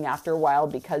working after a while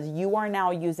because you are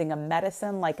now using a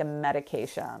medicine like a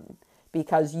medication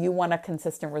because you want a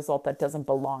consistent result that doesn't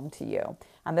belong to you.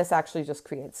 And this actually just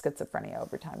creates schizophrenia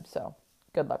over time. So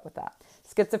good luck with that.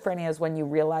 Schizophrenia is when you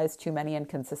realize too many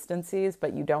inconsistencies,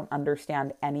 but you don't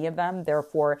understand any of them.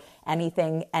 Therefore,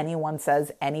 anything anyone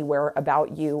says anywhere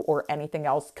about you or anything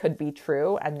else could be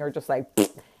true. And you're just like,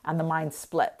 and the mind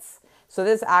splits. So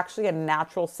this is actually a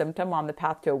natural symptom on the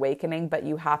path to awakening, but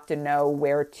you have to know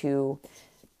where to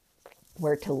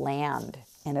land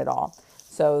in it all.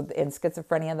 So in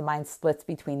schizophrenia, the mind splits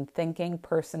between thinking,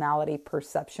 personality,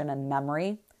 perception, and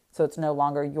memory. So it's no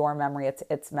longer your memory, it's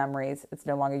its memories. It's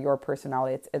no longer your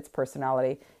personality, it's its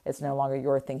personality. It's no longer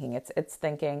your thinking, it's its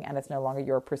thinking. And it's no longer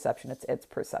your perception, it's its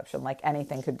perception. Like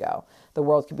anything could go. The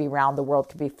world could be round, the world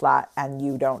could be flat, and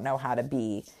you don't know how to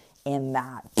be in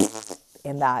that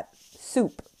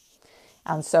soup.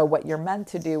 And so what you're meant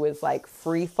to do is like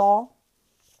free fall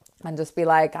and just be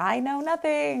like, I know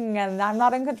nothing and I'm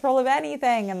not in control of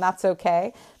anything, and that's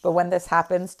okay. But when this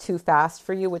happens too fast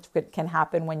for you, which can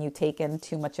happen when you take in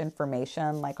too much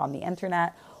information, like on the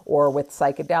internet or with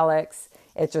psychedelics,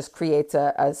 it just creates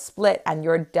a split, and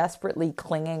you're desperately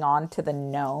clinging on to the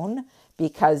known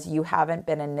because you haven't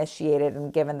been initiated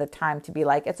and given the time to be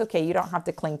like, it's okay, you don't have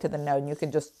to cling to the known. You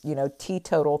can just,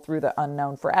 teetotal through the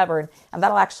unknown forever, and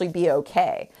that'll actually be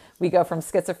okay. We go from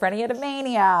schizophrenia to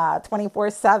mania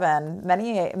 24/7.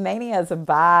 Mania is a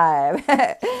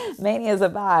vibe. Mania is a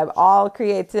vibe. All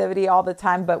creativity all the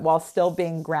time, but while still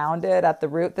being grounded at the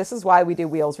root. This is why we do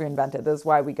Wheels Reinvented. This is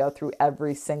why we go through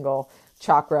every single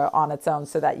chakra on its own,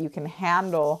 so that you can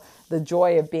handle the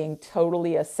joy of being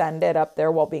totally ascended up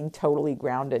there while being totally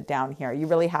grounded down here. You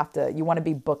really have to, you want to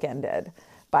be bookended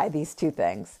by these two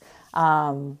things.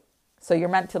 So you're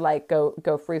meant to like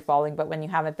go free falling, but when you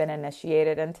haven't been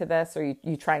initiated into this, or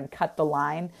you try and cut the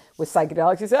line with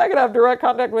psychedelics, you say, I can have direct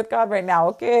contact with God right now.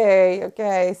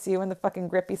 Okay. See you in the fucking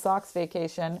grippy socks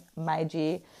vacation, my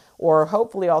G. Or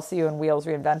hopefully I'll see you in Wheels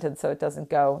Reinvented, so it doesn't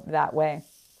go that way.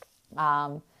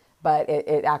 But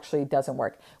it actually doesn't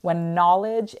work. When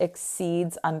knowledge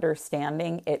exceeds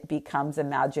understanding, it becomes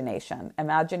imagination.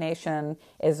 Imagination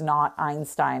is not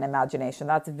Einstein imagination.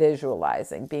 That's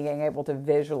visualizing, being able to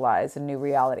visualize a new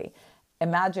reality.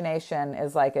 Imagination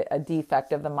is like a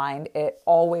defect of the mind. It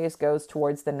always goes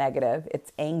towards the negative.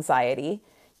 It's anxiety.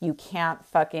 You can't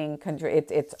fucking control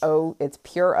it. It's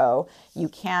pure O. You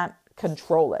can't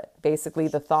control it. Basically,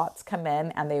 the thoughts come in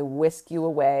and they whisk you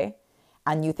away.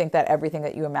 And you think that everything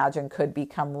that you imagine could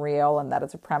become real and that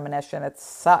it's a premonition. It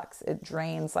sucks. It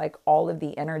drains like all of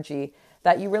the energy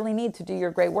that you really need to do your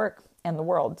great work in the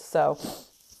world. So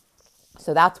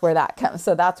that's where that comes.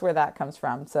 So that's where that comes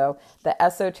from. So the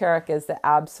esoteric is the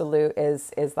absolute,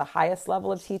 is the highest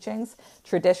level of teachings.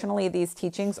 Traditionally, these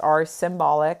teachings are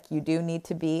symbolic. You do need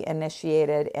to be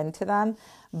initiated into them,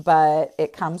 but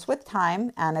it comes with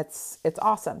time, and it's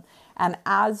awesome. And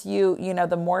as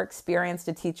the more experienced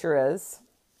a teacher is,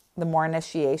 the more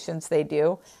initiations they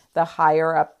do, the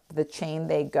higher up the chain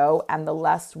they go, and the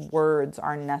less words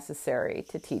are necessary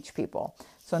to teach people.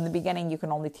 So in the beginning, you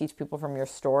can only teach people from your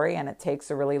story, and it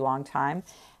takes a really long time.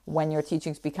 When your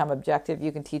teachings become objective,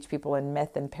 you can teach people in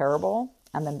myth and parable,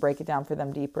 and then break it down for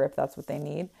them deeper if that's what they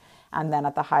need. And then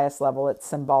at the highest level, it's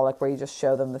symbolic, where you just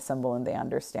show them the symbol and they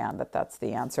understand that that's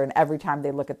the answer. And every time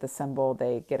they look at the symbol,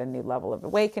 they get a new level of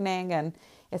awakening, and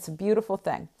it's a beautiful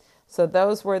thing. So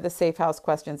those were the Safe House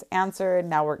questions answered.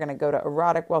 Now we're going to go to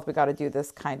erotic wealth. We got to do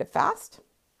this kind of fast.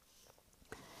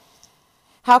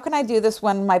 How can I do this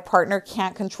when my partner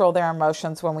can't control their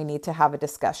emotions when we need to have a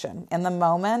discussion? In the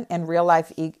moment, real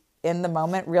life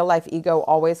ego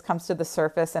always comes to the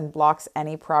surface and blocks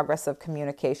any progress of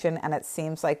communication. And it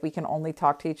seems like we can only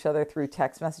talk to each other through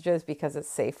text messages because it's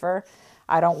safer.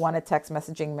 I don't want a text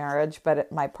messaging marriage,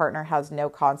 but my partner has no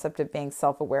concept of being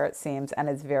self-aware, it seems, and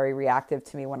is very reactive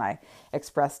to me when I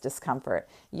express discomfort.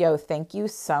 Yo, thank you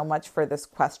so much for this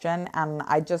question. And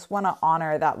I just want to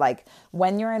honor that, like,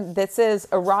 when you're in, this is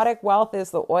erotic wealth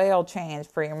is the oil change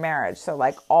for your marriage. So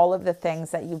like all of the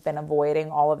things that you've been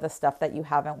avoiding, all of the stuff that you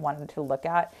haven't wanted to look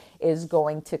at is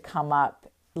going to come up.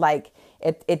 Like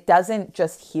it doesn't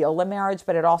just heal a marriage,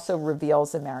 but it also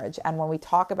reveals a marriage. And when we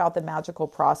talk about the magical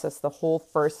process, the whole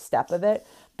first step of it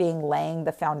being laying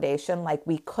the foundation, like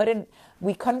we couldn't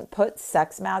put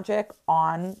sex magic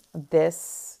on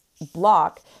this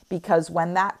block, because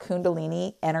when that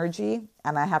Kundalini energy,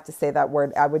 and I have to say that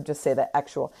word, I would just say the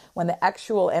actual, when the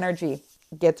actual energy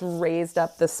gets raised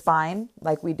up the spine,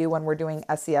 like we do when we're doing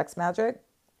SEX magic,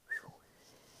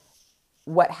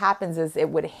 what happens is it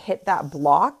would hit that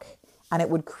block and it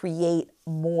would create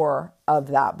more of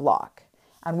that block.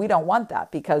 And we don't want that,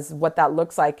 because what that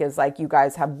looks like is like you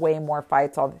guys have way more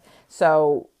fights. And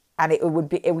it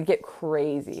would get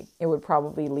crazy. It would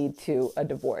probably lead to a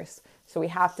divorce. So we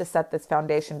have to set this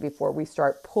foundation before we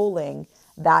start pulling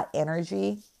that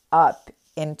energy up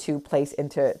into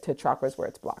chakras where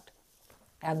it's blocked.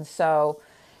 And so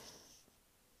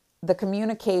the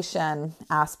communication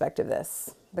aspect of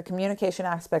this,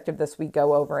 we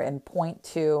go over in point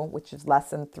 2, which is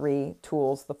lesson 3,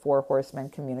 tools, the 4 horsemen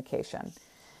communication.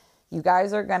 You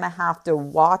guys are going to have to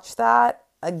watch that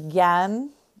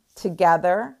again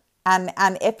together.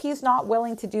 And if he's not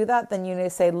willing to do that, then you need to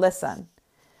say, listen,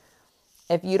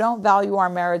 If you don't value our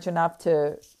marriage enough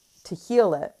to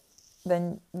heal it,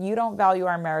 then you don't value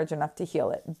our marriage enough to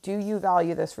heal it. Do you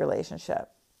value this relationship?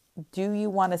 Do you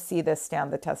want to see this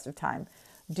stand the test of time?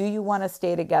 Do you want to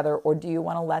stay together, or do you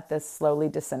want to let this slowly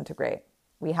disintegrate?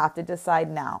 We have to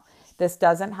decide now. This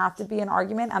doesn't have to be an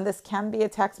argument, and this can be a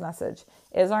text message.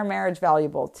 Is our marriage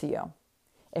valuable to you?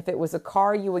 If it was a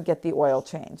car, you would get the oil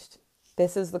changed.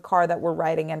 This is the car that we're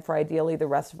riding in for ideally the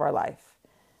rest of our life.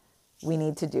 We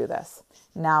need to do this.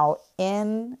 Now,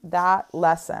 in that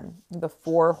lesson, the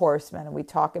 4 horsemen, we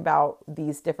talk about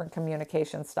these different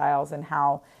communication styles and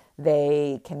how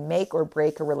they can make or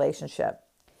break a relationship.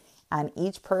 And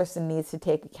each person needs to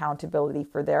take accountability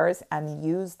for theirs and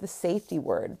use the safety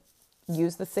word.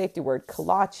 Use the safety word,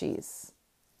 kolaches.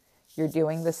 You're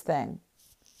doing this thing.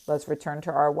 Let's return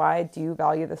to our why. Do you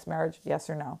value this marriage? Yes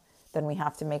or no? Then we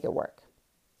have to make it work.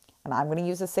 And I'm going to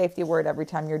use a safety word every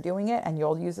time you're doing it, and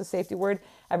you'll use a safety word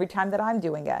every time that I'm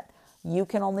doing it. You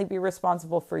can only be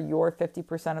responsible for your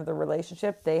 50% of the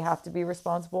relationship. They have to be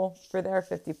responsible for their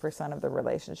 50% of the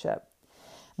relationship.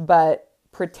 But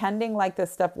pretending like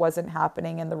this stuff wasn't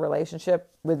happening in the relationship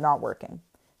was not working.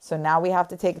 So now we have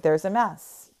to there's a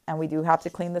mess, and we do have to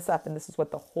clean this up. And this is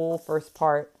what the whole first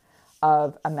part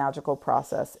of a magical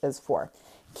process is for.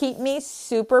 Keep me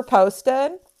super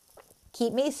posted.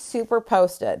 Keep me super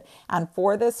posted. And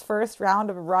for this first round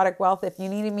of Erotic Wealth, if you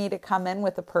needed me to come in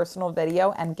with a personal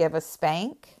video and give a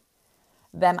spank,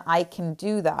 then I can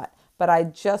do that. But I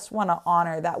just want to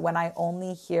honor that when I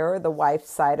only hear the wife's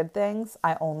side of things,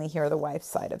 I only hear the wife's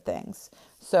side of things.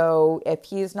 So if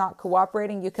he's not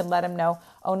cooperating, you can let him know,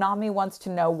 Onami wants to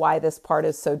know why this part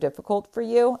is so difficult for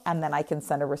you. And then I can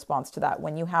send a response to that.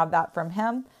 When you have that from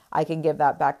him, I can give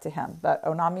that back to him. But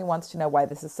Onami wants to know why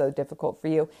this is so difficult for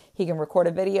you. He can record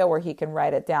a video or he can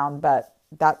write it down, but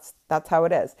that's how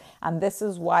it is. And this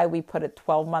is why we put a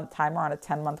 12-month timer on a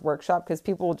 10-month workshop, because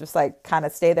people will just like kind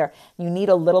of stay there. You need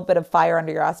a little bit of fire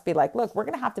under your ass to be like, look, we're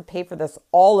going to have to pay for this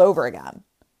all over again.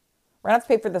 We're going to have to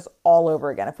pay for this all over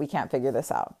again if we can't figure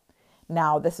this out.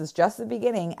 Now, this is just the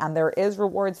beginning, and there is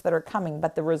rewards that are coming,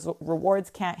 but the rewards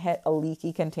can't hit a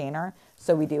leaky container.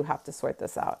 So we do have to sort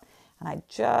this out. And I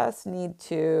just need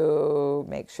to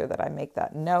make sure that I make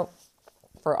that note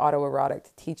for autoerotic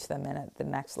to teach them in it the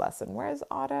next lesson. Where's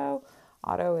Auto?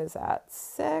 Auto is at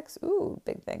 6. Ooh,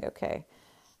 big thing. Okay.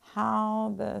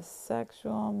 How the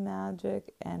sexual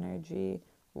magic energy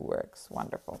works.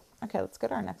 Wonderful. Okay, let's go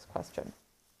to our next question.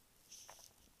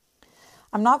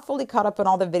 I'm not fully caught up on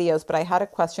all the videos, but I had a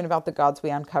question about the gods we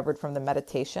uncovered from the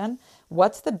meditation.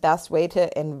 What's the best way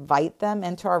to invite them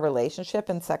into our relationship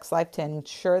and sex life to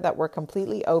ensure that we're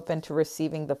completely open to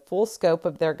receiving the full scope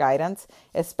of their guidance,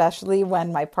 especially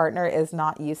when my partner is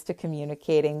not used to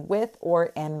communicating with or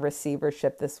in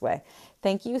receivership this way?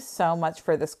 Thank you so much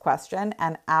for this question.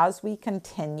 And as we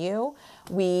continue,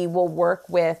 we will work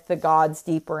with the gods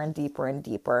deeper and deeper and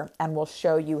deeper. And we'll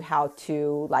show you how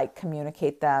to like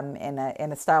communicate them in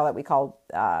a style that we call,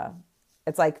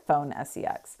 it's like phone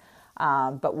sex.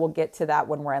 But we'll get to that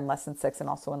when we're in lesson 6 and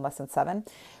also in lesson 7.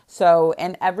 So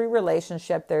in every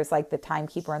relationship, there's like the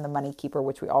timekeeper and the money keeper,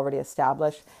 which we already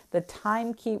established. The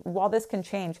timekeeper, while this can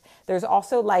change, there's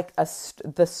also like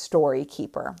the story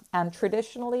keeper. And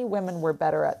traditionally, women were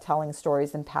better at telling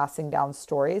stories and passing down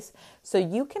stories. So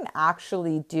you can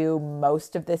actually do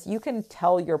most of this. You can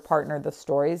tell your partner the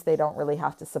stories. They don't really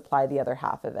have to supply the other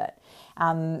half of it.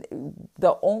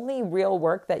 The only real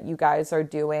work that you guys are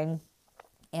doing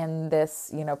in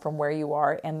this, from where you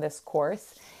are in this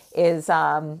course is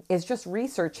just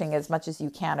researching as much as you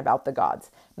can about the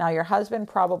gods. Now, your husband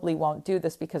probably won't do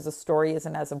this because the story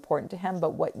isn't as important to him,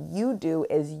 but what you do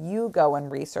is you go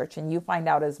and research and you find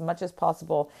out as much as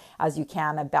possible as you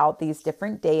can about these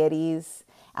different deities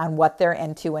and what they're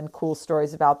into and cool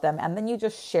stories about them. And then you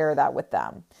just share that with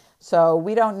them. So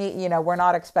we don't need, we're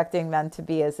not expecting men to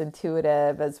be as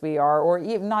intuitive as we are, or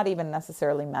even, not even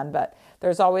necessarily men, but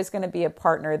there's always going to be a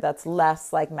partner that's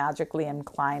less like magically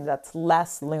inclined, that's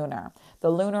less lunar.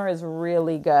 The lunar is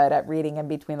really good at reading in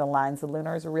between the lines. The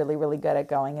lunar is really, really good at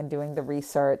going and doing the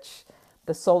research.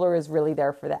 The solar is really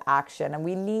there for the action. And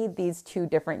we need these two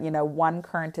different, one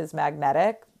current is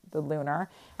magnetic, the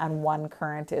lunar, and one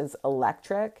current is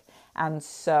electric. And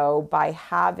so by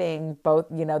having both,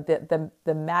 the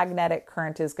magnetic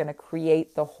current is going to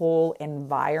create the whole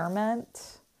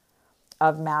environment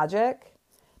of magic,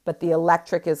 but the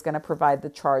electric is going to provide the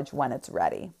charge when it's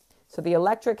ready. So the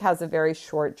electric has a very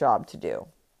short job to do.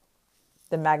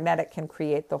 The magnetic can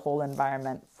create the whole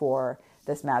environment for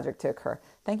this magic to occur.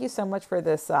 Thank you so much for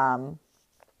this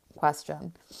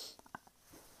question.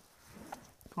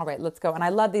 All right, let's go. And I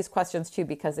love these questions too,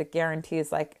 because it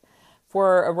guarantees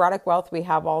For erotic wealth, we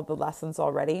have all the lessons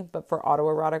already, but for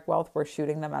autoerotic wealth, we're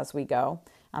shooting them as we go.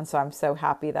 And so I'm so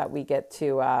happy that we get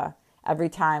to, every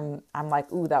time I'm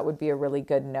like, ooh, that would be a really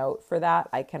good note for that,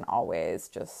 I can always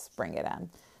just bring it in.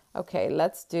 Okay,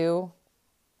 let's do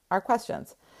our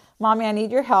questions. Mommy, I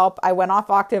need your help. I went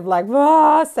off octave like,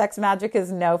 sex magic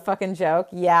is no fucking joke.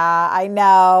 Yeah, I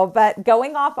know. But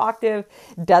going off octave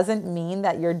doesn't mean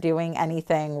that you're doing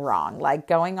anything wrong. Like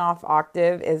going off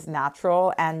octave is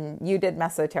natural, and you did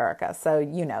mesoterica, so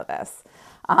you know this.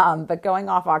 But going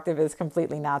off octave is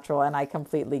completely natural, and I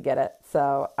completely get it.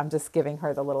 So I'm just giving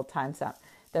her the little time stamp.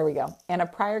 There we go. In a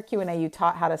prior Q&A, you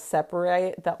taught how to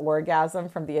separate the orgasm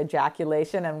from the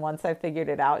ejaculation. And once I figured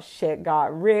it out, shit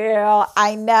got real.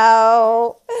 I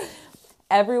know.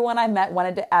 Everyone I met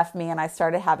wanted to F me, and I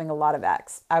started having a lot of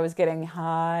X. I was getting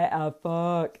high as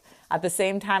fuck. At the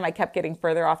same time, I kept getting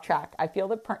further off track. I feel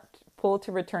the pull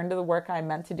to return to the work I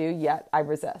meant to do, yet I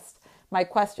resist. My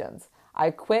questions.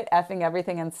 I quit effing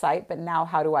everything in sight, but now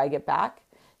how do I get back?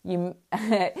 You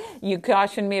you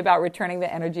cautioned me about returning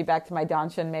the energy back to my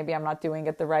Danshin. Maybe I'm not doing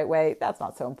it the right way. That's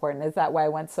not so important. Is that why I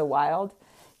went so wild?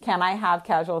 Can I have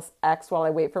casual sex while I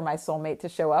wait for my soulmate to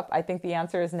show up? I think the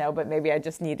answer is no, but maybe I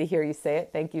just need to hear you say it.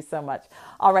 Thank you so much.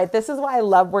 All right. This is why I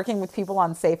love working with people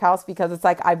on Safe House, because it's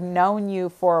like I've known you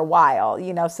for a while,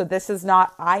 so this is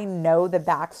not, I know the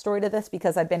backstory to this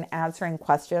because I've been answering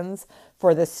questions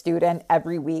for the student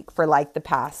every week for like the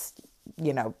past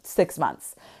 6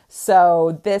 months.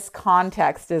 So this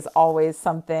context is always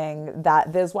something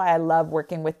that, this is why I love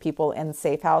working with people in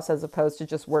Safe House as opposed to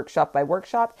just workshop by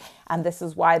workshop. And this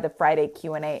is why the Friday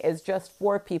Q&A is just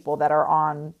for people that are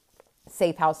on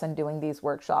Safe House and doing these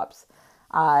workshops.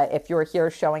 If you're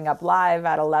here showing up live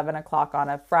at 11 o'clock on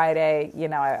a Friday,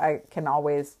 I can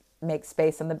always make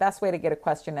space. And the best way to get a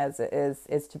question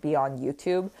is to be on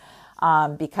YouTube,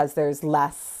 because there's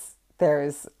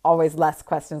always less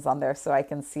questions on there, so I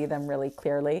can see them really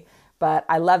clearly. But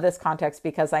I love this context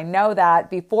because I know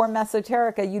that before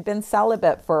Mesoterica, you'd been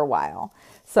celibate for a while.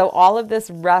 So all of this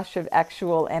rush of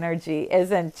actual energy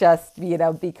isn't just,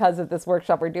 because of this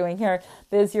workshop we're doing here.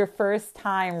 This is your first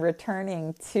time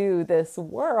returning to this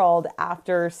world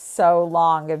after so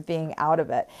long of being out of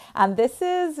it. And this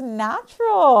is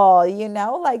natural,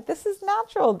 this is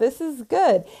natural. This is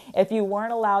good. If you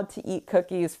weren't allowed to eat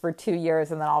cookies for 2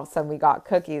 years and then all of a sudden we got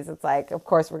cookies, it's like, of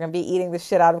course, we're going to be eating the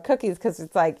shit out of cookies because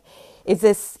it's like, is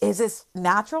this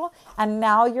natural? And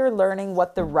now you're learning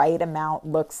what the right amount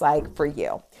looks like for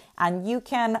you. And you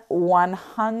can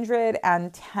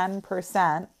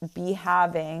 110% be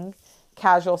having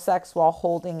casual sex while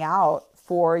holding out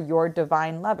for your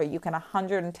divine lover. You can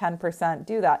 110%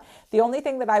 do that. The only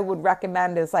thing that I would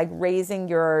recommend is like raising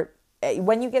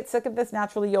when you get sick of this,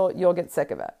 naturally you'll get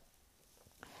sick of it.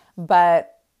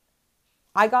 But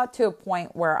I got to a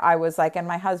point where I was like, and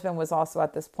my husband was also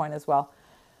at this point as well,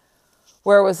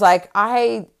 where it was like,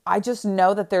 I just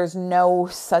know that there's no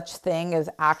such thing as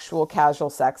actual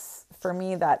casual sex for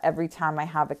me, that every time I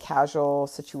have a casual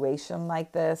situation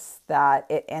like this, that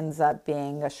it ends up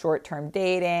being a short-term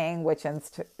dating, which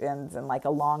ends in like a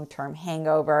long-term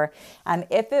hangover. And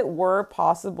if it were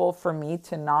possible for me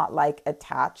to not like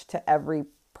attach to every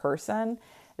person,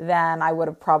 then I would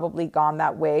have probably gone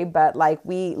that way. But like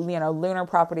Lunar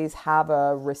Properties have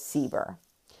a receiver.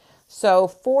 So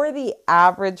for the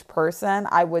average person,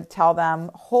 I would tell them,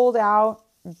 hold out,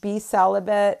 be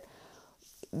celibate,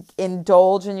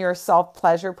 indulge in your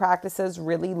self-pleasure practices,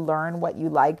 really learn what you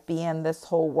like, be in this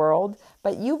whole world.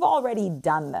 But you've already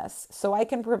done this. So I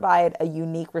can provide a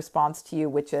unique response to you,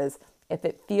 which is, if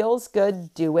it feels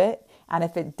good, do it. And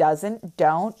if it doesn't,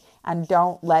 don't. And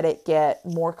don't let it get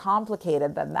more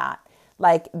complicated than that.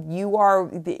 Like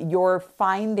you're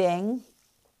finding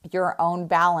your own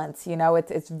balance.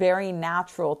 It's very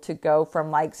natural to go from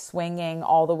like swinging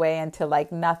all the way into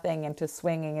like nothing, into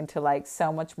swinging into like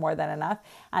so much more than enough.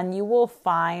 And you will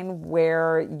find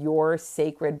where your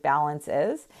sacred balance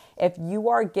is. If you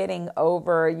are getting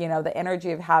over, the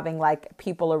energy of having like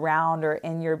people around or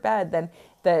in your bed, then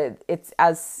it's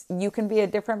as you can be a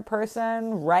different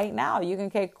person right now. You can,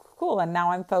 okay, cool. And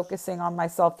now I'm focusing on my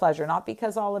self-pleasure, not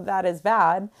because all of that is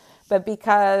bad, but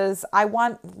because I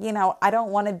don't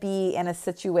want to be in a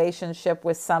situationship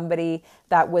with somebody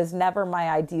that was never my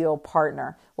ideal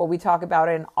partner. What we talk about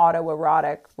in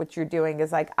autoerotic, what you're doing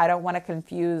is like, I don't want to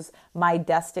confuse my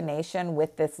destination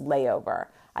with this layover.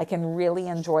 I can really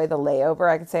enjoy the layover.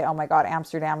 I can say, oh my God,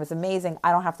 Amsterdam is amazing.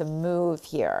 I don't have to move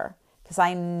here, because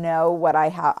I know what I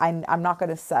have. I'm not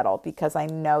going to settle because I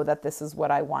know that this is what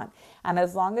I want. And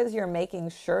as long as you're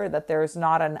making sure that there's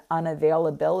not an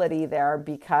unavailability there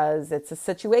because it's a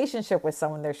situationship with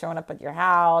someone, they're showing up at your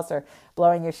house or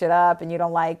blowing your shit up and you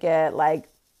don't like it, like,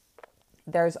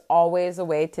 there's always a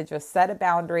way to just set a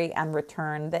boundary and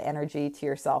return the energy to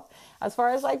yourself. As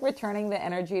far as like returning the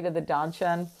energy to the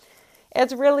Danshin,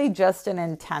 it's really just an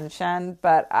intention,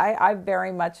 but I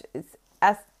very much,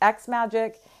 X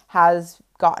Magic has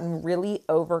gotten really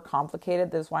overcomplicated.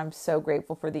 This is why I'm so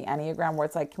grateful for the Enneagram, where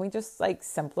it's like, can we just like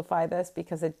simplify this?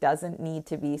 Because it doesn't need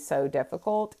to be so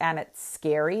difficult, and it's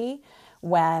scary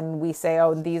when we say,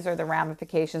 oh, these are the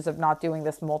ramifications of not doing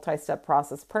this multi-step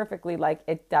process perfectly. Like,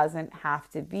 it doesn't have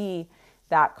to be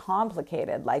that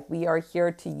complicated. Like, we are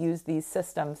here to use these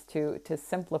systems to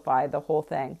simplify the whole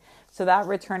thing. So that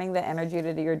returning the energy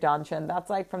to your Danshin, that's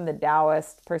like from the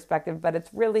Taoist perspective, but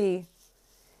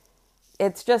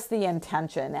it's just the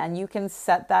intention. And you can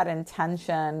set that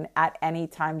intention at any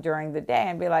time during the day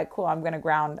and be like, cool, I'm going to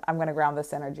ground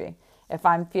this energy. If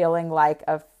I'm feeling like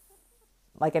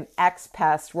an X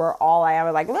pest where all I am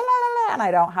is like, la, la, la, la, and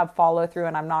I don't have follow through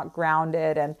and I'm not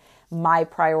grounded and my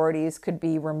priorities could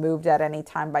be removed at any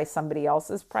time by somebody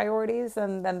else's priorities,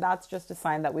 and then that's just a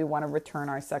sign that we want to return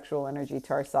our sexual energy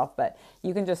to ourselves. But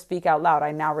you can just speak out loud.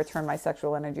 I now return my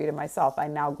sexual energy to myself. I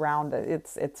now ground it.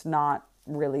 It's not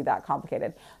really that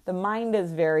complicated. The mind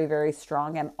is very, very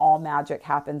strong, and all magic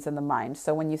happens in the mind.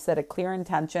 So when you set a clear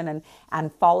intention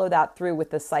and follow that through with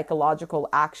the psychological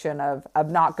action of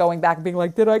not going back and being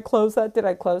like, did I close that? Did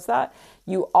I close that?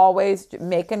 You always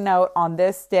make a note, on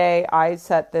this day, I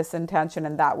set this intention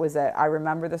and that was it. I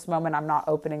remember this moment. I'm not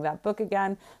opening that book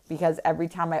again, because every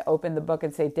time I open the book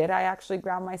and say, did I actually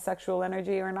ground my sexual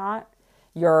energy or not?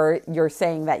 You're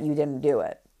saying that you didn't do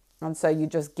it. And so you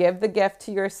just give the gift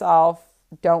to yourself.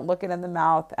 Don't look it in the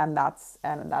mouth, and that's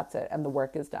it, and the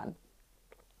work is done.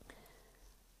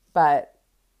 But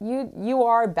you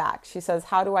are back. She says,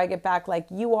 how do I get back? Like,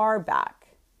 you are back,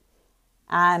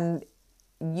 and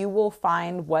you will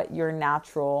find what your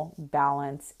natural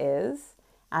balance is.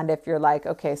 And if you're like,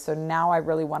 okay, so now I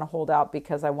really want to hold out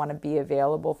because I want to be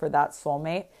available for that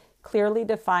soulmate, clearly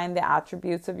define the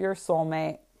attributes of your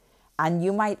soulmate. And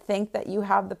you might think that you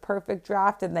have the perfect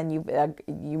draft, and then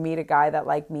you meet a guy that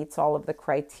like meets all of the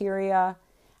criteria,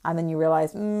 and then you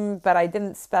realize, but I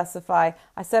didn't specify.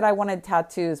 I said I wanted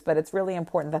tattoos, but it's really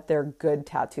important that they're good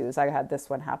tattoos. I had this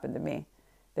one happen to me.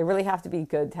 They really have to be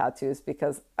good tattoos,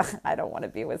 because I don't want to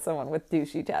be with someone with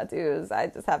douchey tattoos. I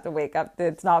just have to wake up.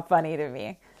 It's not funny to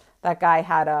me. That guy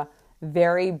had a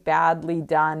very badly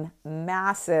done,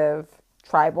 massive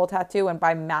tribal tattoo. And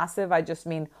by massive, I just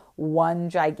mean one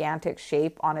gigantic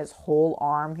shape on his whole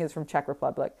arm. He was from Czech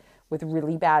Republic, with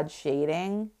really bad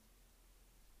shading.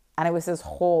 And it was his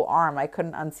whole arm. I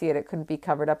couldn't unsee it. It couldn't be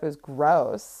covered up. It was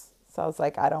gross. So I was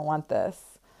like, I don't want this.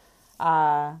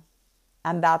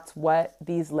 And that's what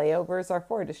these layovers are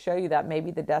for, to show you that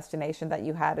maybe the destination that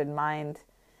you had in mind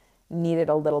needed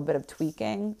a little bit of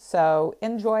tweaking. So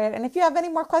enjoy it. And if you have any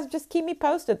more questions, just keep me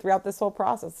posted throughout this whole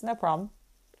process. No problem.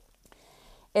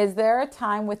 Is there a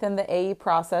time within the AE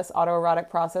process, autoerotic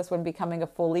process, when becoming a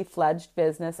fully fledged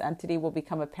business entity will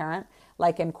become apparent,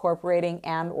 like incorporating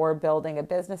and or building a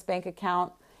business bank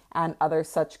account and other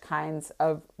such kinds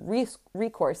of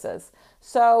recourses?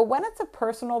 So when it's a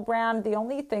personal brand, the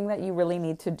only thing that you really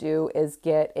need to do is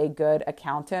get a good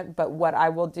accountant. But what I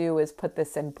will do is put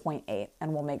this in point 8,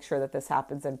 and we'll make sure that this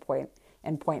happens in point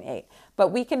 8.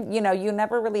 But we can, you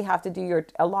never really have to do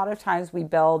a lot of times we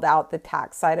build out the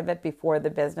tax side of it before the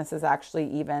business is actually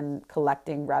even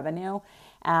collecting revenue.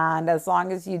 And as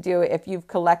long as you do, if you've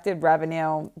collected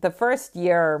revenue, the first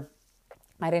year,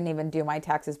 I didn't even do my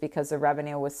taxes because the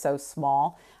revenue was so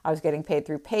small. I was getting paid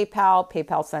through PayPal.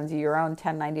 PayPal sends you your own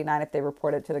 1099 if they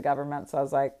report it to the government. So I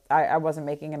was like, I wasn't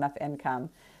making enough income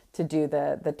to do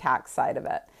the tax side of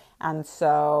it. And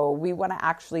so we want to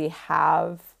actually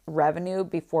have revenue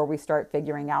before we start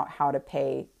figuring out how to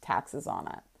pay taxes on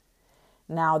it.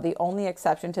 Now, the only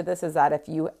exception to this is that if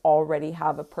you already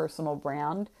have a personal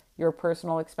brand, your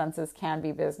personal expenses can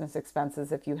be business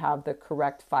expenses if you have the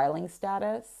correct filing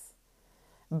status.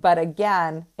 But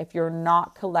again, if you're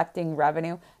not collecting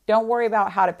revenue, don't worry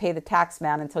about how to pay the tax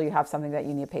man until you have something that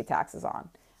you need to pay taxes on.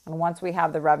 And once we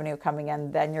have the revenue coming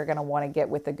in, then you're going to want to get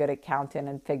with a good accountant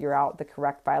and figure out the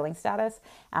correct filing status.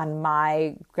 And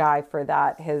my guy for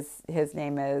that, his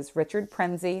name is Richard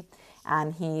Prinzi,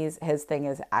 and his thing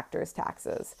is actors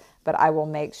taxes. But I will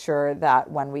make sure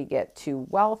that when we get to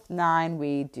Wealth 9,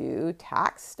 we do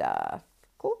tax stuff.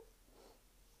 Cool.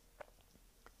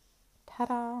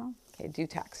 Ta-da. okay, do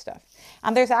tax stuff.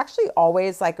 And there's actually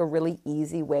always like a really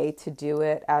easy way to do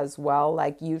it as well.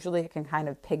 Like usually it can kind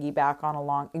of piggyback on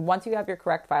along once you have your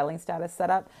correct filing status set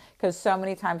up, because so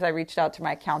many times I reached out to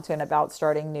my accountant about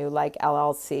starting new like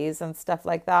LLCs and stuff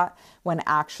like that, when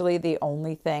actually the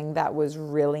only thing that was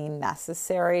really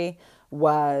necessary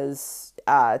was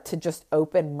to just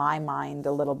open my mind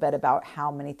a little bit about how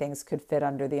many things could fit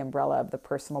under the umbrella of the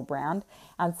personal brand.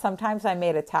 And sometimes I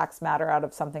made a tax matter out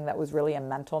of something that was really a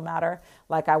mental matter.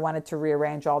 Like I wanted to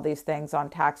rearrange all these things on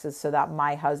taxes so that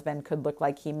my husband could look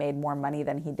like he made more money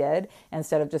than he did,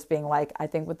 instead of just being like, I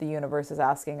think what the universe is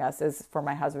asking us is for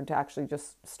my husband to actually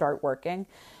just start working.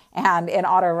 And in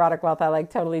Autoerotic Wealth, I like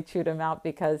totally chewed him out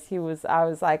because I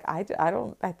was like, I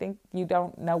think you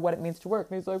don't know what it means to work.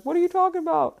 And he's like, what are you talking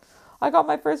about? I got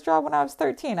my first job when I was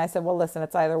 13. I said, well, listen,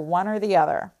 it's either one or the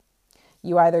other.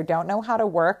 You either don't know how to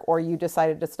work or you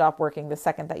decided to stop working the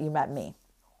second that you met me.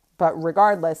 But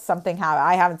regardless, something happened.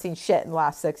 I haven't seen shit in the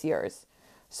last 6 years.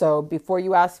 So before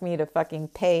you ask me to fucking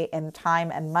pay in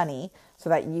time and money so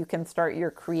that you can start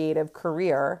your creative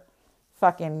career,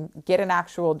 fucking get an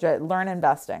actual learn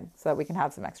investing so that we can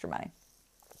have some extra money.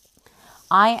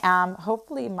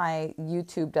 Hopefully my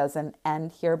YouTube doesn't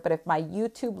end here, but if my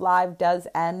YouTube live does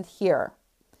end here,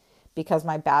 because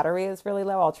my battery is really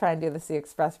low, I'll try and do this the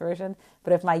express version.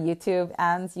 But if my YouTube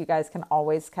ends, you guys can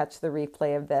always catch the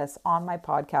replay of this on my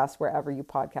podcast, wherever you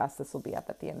podcast. This will be up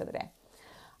at the end of the day.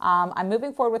 I'm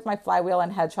moving forward with my flywheel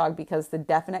and hedgehog because the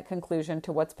definite conclusion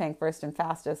to what's paying first and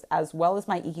fastest, as well as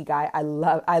my Ikigai.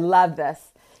 I love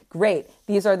this. Great.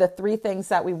 These are the 3 things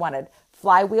that we wanted.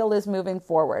 Flywheel is moving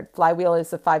forward. Flywheel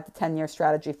is a 5 to 10 year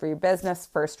strategy for your business.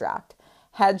 First draft.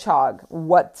 Hedgehog,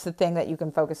 what's the thing that you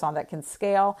can focus on that can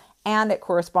scale? And it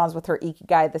corresponds with her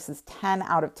Ikigai. This is 10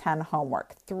 out of 10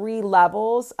 homework. 3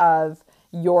 levels of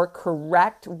your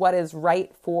correct, what is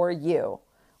right for you.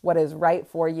 What is right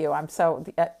for you. I'm so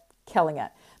killing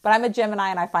it. But I'm a Gemini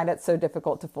and I find it so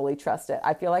difficult to fully trust it.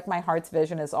 I feel like my heart's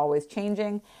vision is always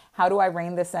changing. How do I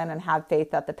rein this in and have faith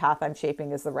that the path I'm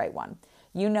shaping is the right one?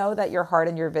 You know that your heart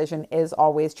and your vision is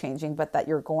always changing, but that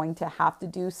you're going to have to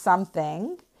do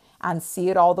something and see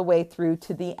it all the way through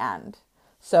to the end.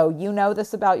 So you know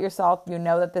this about yourself. You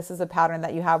know that this is a pattern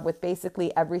that you have with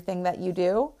basically everything that you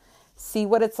do. See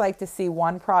what it's like to see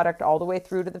one product all the way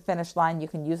through to the finish line. You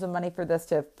can use the money for this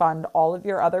to fund all of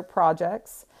your other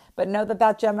projects. But know that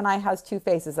that Gemini has 2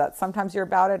 faces, that sometimes you're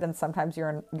about it and sometimes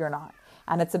you're not.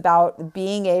 And it's about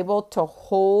being able to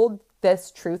hold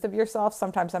this truth of yourself.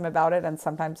 Sometimes I'm about it and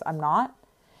sometimes I'm not.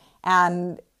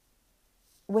 And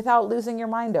without losing your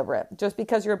mind over it. Just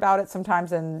because you're about it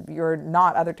sometimes and you're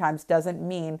not other times doesn't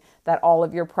mean that all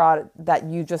of your that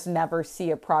you just never see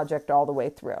a project all the way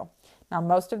through. Now,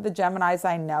 most of the Geminis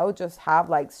I know just have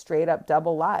like straight up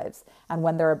double lives. And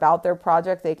when they're about their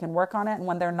project, they can work on it. And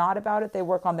when they're not about it, they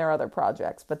work on their other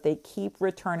projects. But they keep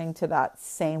returning to that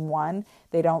same one.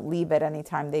 They don't leave it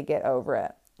anytime they get over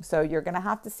it. So you're going to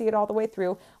have to see it all the way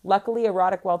through. Luckily,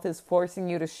 Erotic Wealth is forcing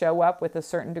you to show up with a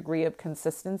certain degree of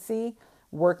consistency,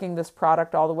 working this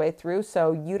product all the way through.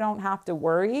 So you don't have to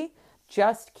worry.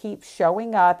 Just keep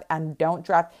showing up and don't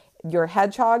drop. Your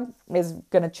hedgehog is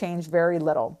going to change very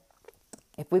little.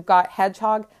 If we've got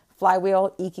hedgehog,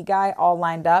 flywheel, Ikigai all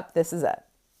lined up, this is it.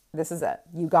 This is it.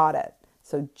 You got it.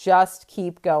 So just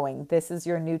keep going. This is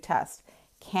your new test.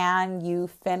 Can you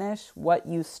finish what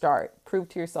you start? Prove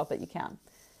to yourself that you can.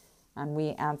 And we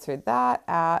answered that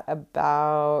at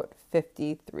about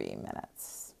 53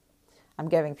 minutes. I'm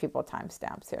giving people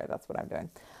timestamps here. That's what I'm doing.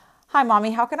 Hi,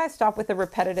 Mommy. How can I stop with a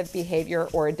repetitive behavior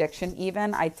or addiction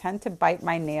even? I tend to bite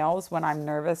my nails when I'm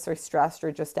nervous or stressed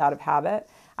or just out of habit.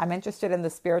 I'm interested in the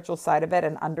spiritual side of it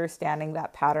and understanding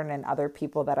that pattern in other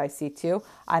people that I see too.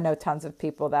 I know tons of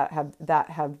people that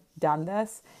have done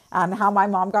this. And how my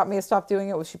mom got me to stop doing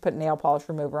it was she put nail polish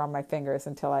remover on my fingers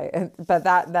but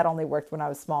that only worked when I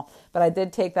was small. But I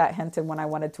did take that hint, and when I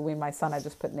wanted to wean my son, I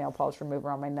just put nail polish remover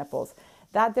on my nipples.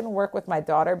 That didn't work with my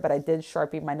daughter, but I did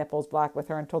Sharpie my nipples black with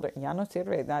her and told her, yeah, no,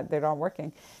 seriously, they're not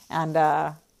working. And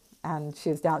she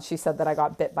was down. She said that I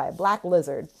got bit by a black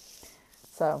lizard.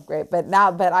 So great. But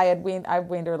I've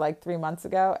weaned her like 3 months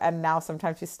ago, and now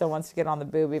sometimes she still wants to get on the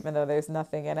boob, even though there's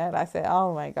nothing in it. I say,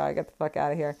 oh my God, get the fuck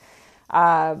out of here.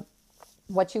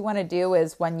 What you want to do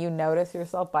is when you notice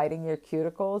yourself biting your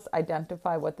cuticles,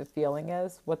 identify what the feeling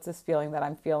is. What's this feeling that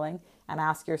I'm feeling? And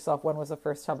ask yourself, when was the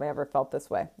first time I ever felt this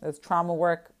way? There's trauma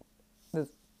work.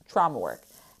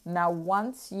 Now,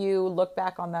 once you look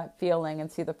back on that feeling and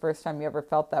see the first time you ever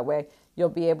felt that way, you'll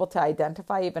be able to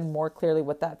identify even more clearly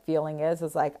what that feeling is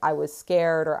like, I was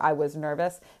scared or I was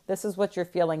nervous. This is what you're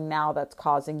feeling now that's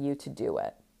causing you to do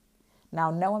it. Now,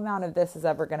 no amount of this is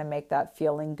ever going to make that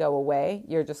feeling go away.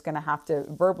 You're just going to have to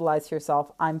verbalize to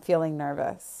yourself, I'm feeling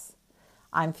nervous.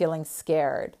 I'm feeling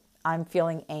scared. I'm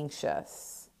feeling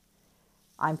anxious.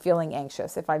 I'm feeling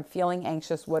anxious. If I'm feeling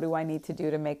anxious, what do I need to do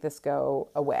to make this go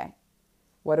away?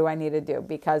 What do I need to do?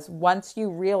 Because once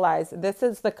you realize this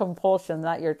is the compulsion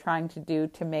that you're trying to do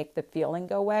to make the feeling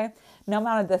go away, no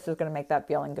amount of this is going to make that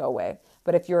feeling go away.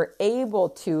 But if you're able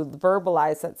to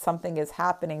verbalize that something is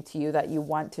happening to you that you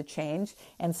want to change,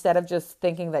 instead of just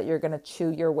thinking that you're going to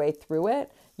chew your way through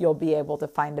it, you'll be able to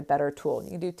find a better tool. You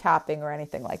can do tapping or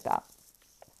anything like that.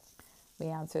 We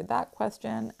answered that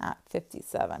question at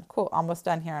 57. Cool, almost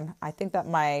done here. And I think that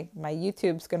my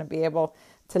YouTube's going to be able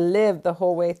to live the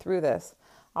whole way through this.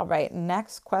 All right,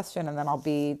 next question, and then I'll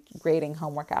be grading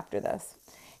homework after this.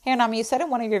 Hey, Anami, you said in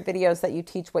one of your videos that you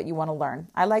teach what you want to learn.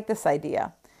 I like this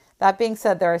idea. That being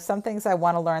said, there are some things I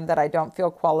want to learn that I don't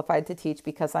feel qualified to teach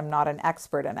because I'm not an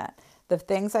expert in it. The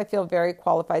things I feel very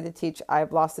qualified to teach,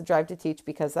 I've lost the drive to teach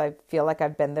because I feel like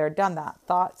I've been there, done that.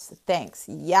 Thoughts? Thanks.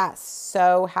 Yes,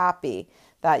 so happy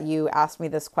that you asked me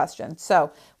this question.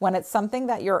 So when it's something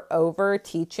that you're over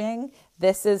teaching,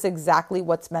 this is exactly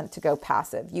what's meant to go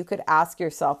passive. You could ask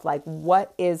yourself, like,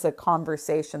 what is a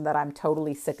conversation that I'm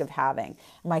totally sick of having?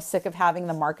 Am I sick of having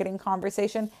the marketing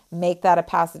conversation? Make that a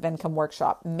passive income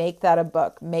workshop. Make that a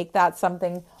book. Make that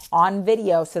something on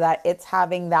video so that it's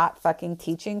having that fucking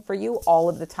teaching for you all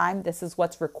of the time. This is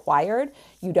what's required.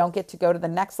 You don't get to go to the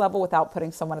next level without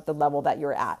putting someone at the level that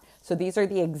you're at. So these are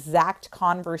the exact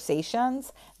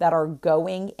conversations that are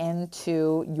going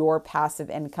into your passive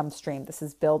income stream. This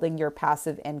is building your passive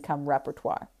income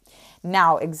repertoire.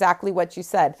 Now, exactly what you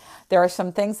said. There are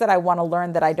some things that I want to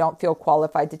learn that I don't feel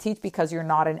qualified to teach because you're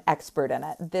not an expert in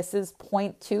it. This is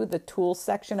point 2, the tools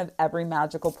section of every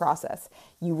magical process.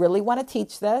 You really want to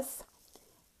teach this,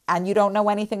 and you don't know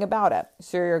anything about it.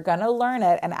 So you're going to learn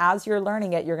it. And as you're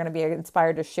learning it, you're going to be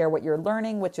inspired to share what you're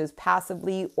learning, which is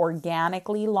passively,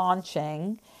 organically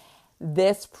launching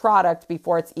this product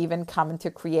before it's even come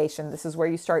into creation. This is where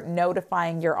you start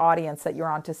notifying your audience that you're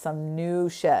onto some new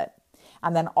shit.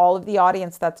 And then all of the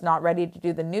audience that's not ready to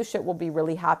do the new shit will be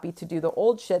really happy to do the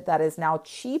old shit that is now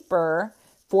cheaper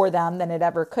for them than it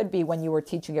ever could be when you were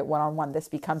teaching it one-on-one. This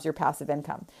becomes your passive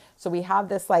income. So we have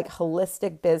this like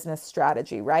holistic business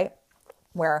strategy, right?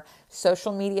 Where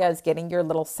social media is getting your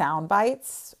little sound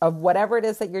bites of whatever it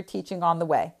is that you're teaching on the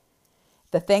way.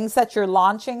 The things that you're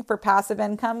launching for passive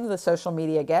income, the social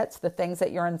media gets. The things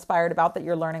that you're inspired about that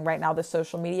you're learning right now, the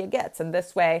social media gets. And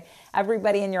this way,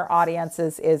 everybody in your audience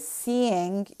is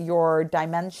seeing your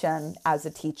dimension as a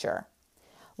teacher.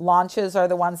 Launches are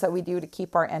the ones that we do to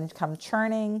keep our income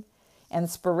churning.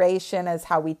 Inspiration is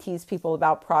how we tease people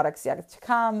about products yet to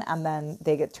come, and then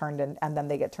they get turned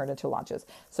into launches.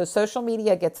 So social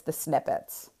media gets the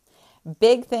snippets.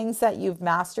 Big things that you've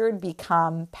mastered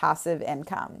become passive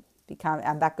income.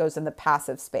 And that goes in the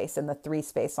passive space, in the 3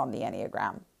 space on the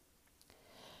Enneagram.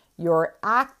 Your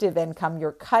active income,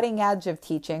 your cutting edge of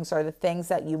teachings are the things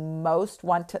that you most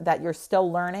want to, that you're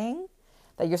still learning,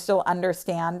 that you're still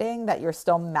understanding, that you're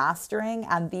still mastering.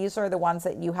 And these are the ones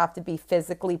that you have to be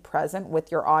physically present with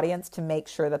your audience to make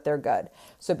sure that they're good.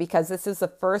 So because this is the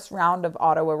first round of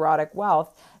autoerotic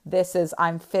wealth, this is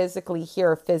I'm physically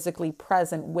here, physically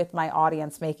present with my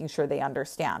audience, making sure they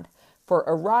understand. For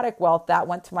erotic wealth, that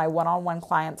went to my one-on-one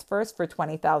clients first for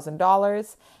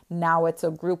 $20,000. Now it's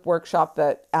a group workshop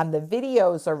and the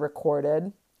videos are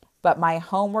recorded, but my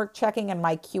homework checking and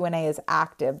my Q&A is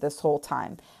active this whole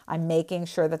time. I'm making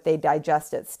sure that they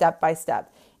digest it step by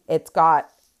step. It's got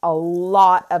a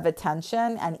lot of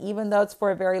attention, and even though it's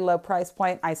for a very low price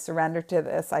point, I surrender to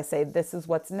this. I say this is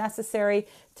what's necessary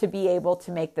to be able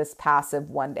to make this passive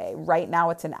one day. Right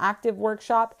now it's an active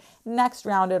workshop. Next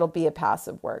round it'll be a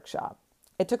passive workshop.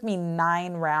 It took me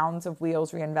 9 rounds of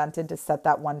Wheels Reinvented to set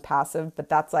that one passive, but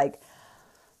that's like,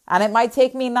 and it might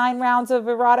take me 9 rounds of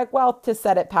Erotic Wealth to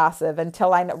set it passive until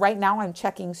right now I'm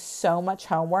checking so much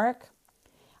homework.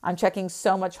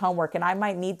 And I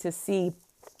might need to see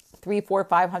 300, 400,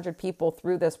 500 people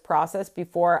through this process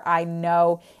before I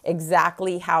know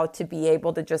exactly how to be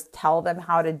able to just tell them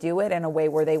how to do it in a way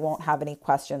where they won't have any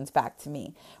questions back to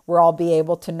me. Where I'll be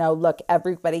able to know, look,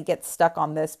 everybody gets stuck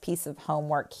on this piece of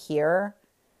homework here.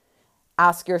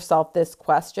 Ask yourself this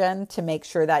question to make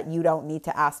sure that you don't need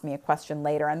to ask me a question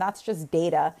later. And that's just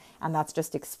data and that's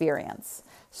just experience.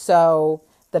 So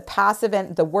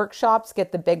the workshops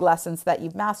get the big lessons that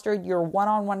you've mastered. Your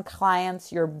one-on-one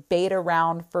clients, your beta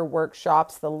round for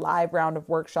workshops, the live round of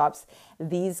workshops,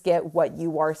 these get what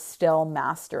you are still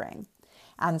mastering.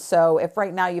 And so if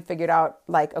right now you figured out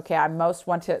like, okay, I most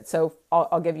want to, so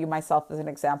I'll give you myself as an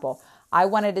example. I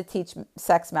wanted to teach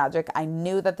sex magic. I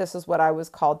knew that this is what I was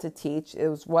called to teach. It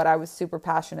was what I was super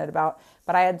passionate about,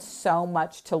 but I had so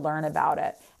much to learn about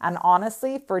it. And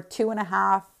honestly, for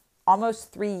 2.5,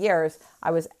 almost 3 years,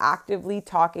 I was actively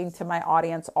talking to my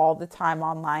audience all the time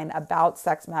online about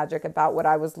sex magic, about what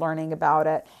I was learning about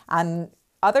it. And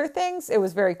other things, it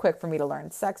was very quick for me to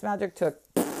learn. Sex magic took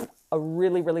a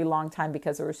really, really long time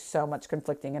because there was so much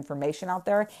conflicting information out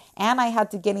there. And I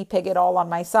had to guinea pig it all on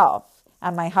myself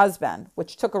and my husband,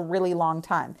 which took a really long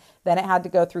time. Then it had to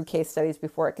go through case studies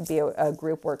before it could be a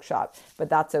group workshop. But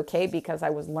that's okay because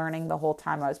I was learning the whole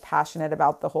time. I was passionate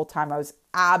about the whole time. I was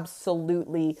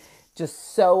absolutely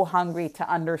just so hungry to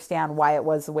understand why it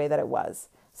was the way that it was.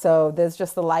 So there's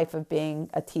just the life of being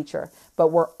a teacher. But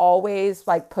we're always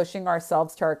like pushing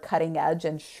ourselves to our cutting edge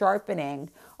and sharpening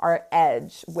our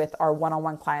edge with our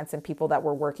one-on-one clients and people that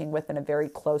we're working with in a very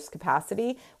close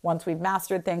capacity. Once we've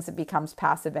mastered things, it becomes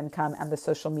passive income and the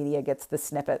social media gets the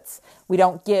snippets. We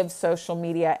don't give social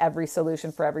media every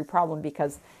solution for every problem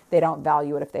because they don't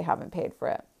value it if they haven't paid for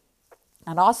it.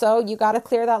 And also, you got to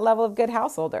clear that level of good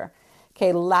householder.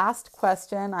 Okay, last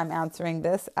question. I'm answering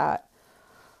this at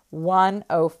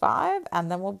 1:05,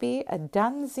 and then we'll be a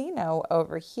Dunzino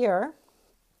over here.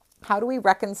 How do we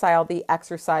reconcile the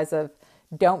exercise of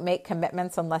don't make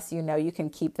commitments unless you know you can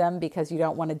keep them because you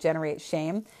don't want to generate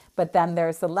shame? But then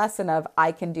there's the lesson of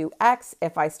I can do X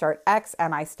if I start X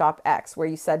and I stop X, where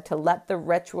you said to let the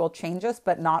ritual change us,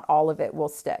 but not all of it will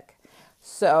stick.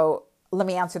 So let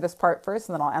me answer this part first,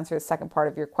 and then I'll answer the second part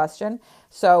of your question.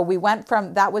 So we went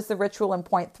from, that was the ritual in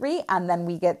point 3, and then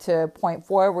we get to point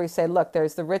 4 where we say, look,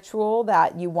 there's the ritual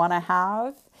that you want to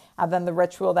have, and then the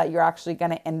ritual that you're actually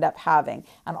going to end up having.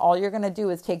 And all you're going to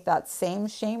do is take that same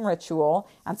shame ritual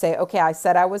and say, okay, I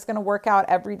said I was going to work out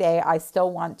every day. I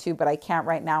still want to, but I can't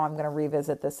right now. I'm going to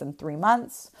revisit this in 3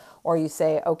 months. Or you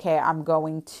say, okay, I'm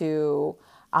going to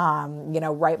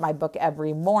write my book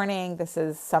every morning. This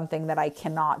is something that I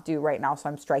cannot do right now, so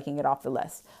I'm striking it off the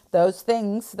list. Those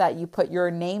things that you put your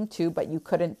name to, but you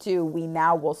couldn't do, we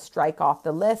now will strike off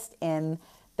the list in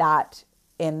that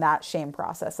shame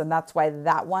process. And that's why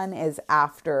that one is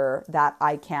after that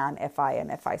I can, if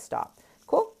I stop.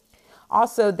 Cool.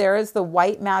 Also, there is the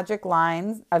white magic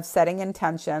line of setting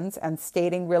intentions and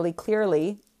stating really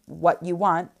clearly what you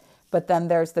want. But then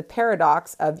there's the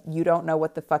paradox of you don't know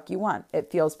what the fuck you want. It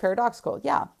feels paradoxical.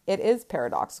 Yeah, it is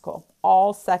paradoxical.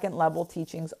 All second level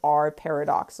teachings are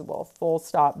paradoxical. Full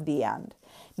stop, the end.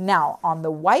 Now, on the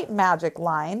white magic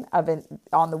line,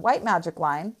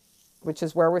 which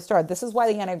is where we started, this is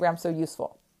why the Enneagram is so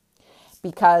useful.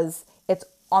 Because it's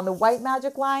on the white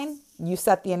magic line, you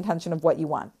set the intention of what you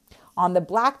want. On the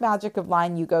black magic of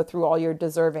line, you go through all your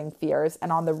deserving fears. And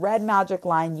on the red magic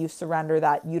line, you surrender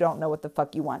that you don't know what the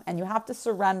fuck you want. And you have to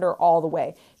surrender all the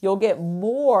way. You'll get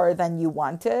more than you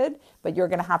wanted, but you're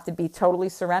going to have to be totally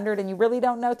surrendered. And you really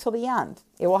don't know till the end.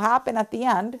 It will happen at the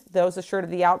end. Those assured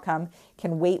of the outcome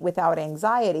can wait without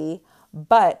anxiety.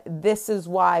 But this is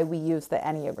why we use the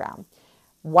Enneagram.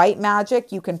 White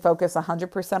magic, you can focus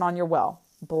 100% on your will.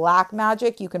 Black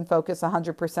magic, you can focus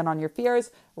 100% on your fears.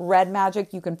 Red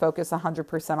magic, you can focus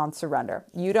 100% on surrender.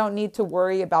 You don't need to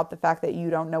worry about the fact that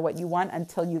you don't know what you want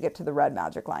until you get to the red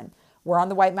magic line. We're on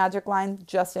the white magic line,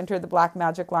 just enter the black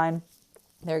magic line.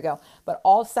 There you go. But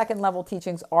all second level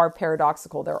teachings are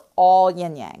paradoxical. They're all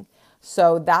yin yang.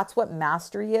 So that's what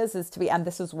mastery is to be, and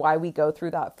this is why we go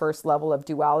through that first level of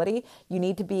duality. You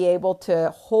need to be able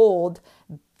to hold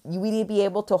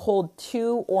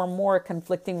two or more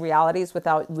conflicting realities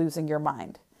without losing your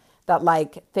mind. That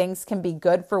like things can be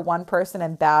good for one person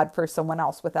and bad for someone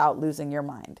else without losing your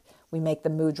mind. We make the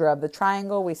mudra of the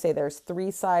triangle. We say there's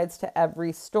 3 sides to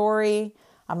every story.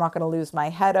 I'm not going to lose my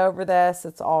head over this.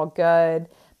 It's all good.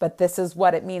 But this is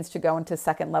what it means to go into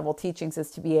second level teachings,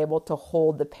 is to be able to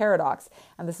hold the paradox.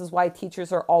 And this is why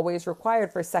teachers are always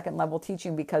required for second level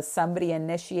teaching, because somebody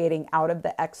initiating out of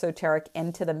the exoteric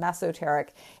into the mesoteric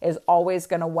is always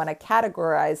going to want to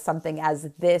categorize something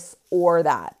as this or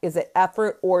that. Is it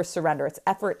effort or surrender? It's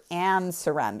effort and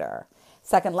surrender.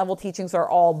 Second level teachings are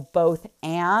all both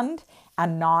and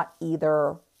not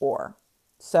either or.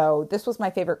 So this was my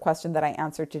favorite question that I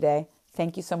answered today.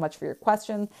 Thank you so much for your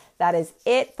question. That is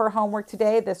it for homework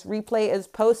today. This replay is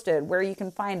posted where you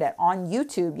can find it. On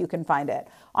YouTube, you can find it.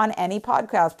 On any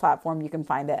podcast platform, you can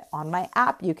find it. On my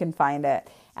app, you can find it.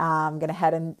 I'm going to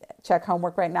head and check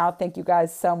homework right now. Thank you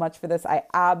guys so much for this. I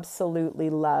absolutely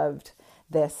loved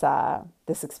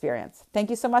this experience. Thank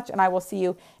you so much, and I will see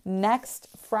you next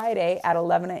Friday at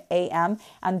 11 a.m.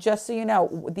 And just so you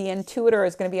know, the Intuitor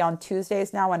is going to be on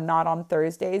Tuesdays now and not on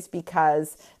Thursdays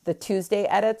because the Tuesday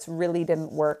edits really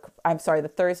didn't work. I'm sorry, the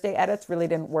Thursday edits really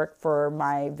didn't work for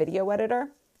my video editor,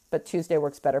 but Tuesday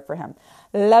works better for him.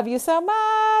 Love you so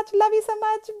much. Love you so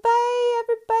much. Bye,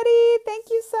 everybody. Thank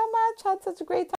you so much. Had such a great time.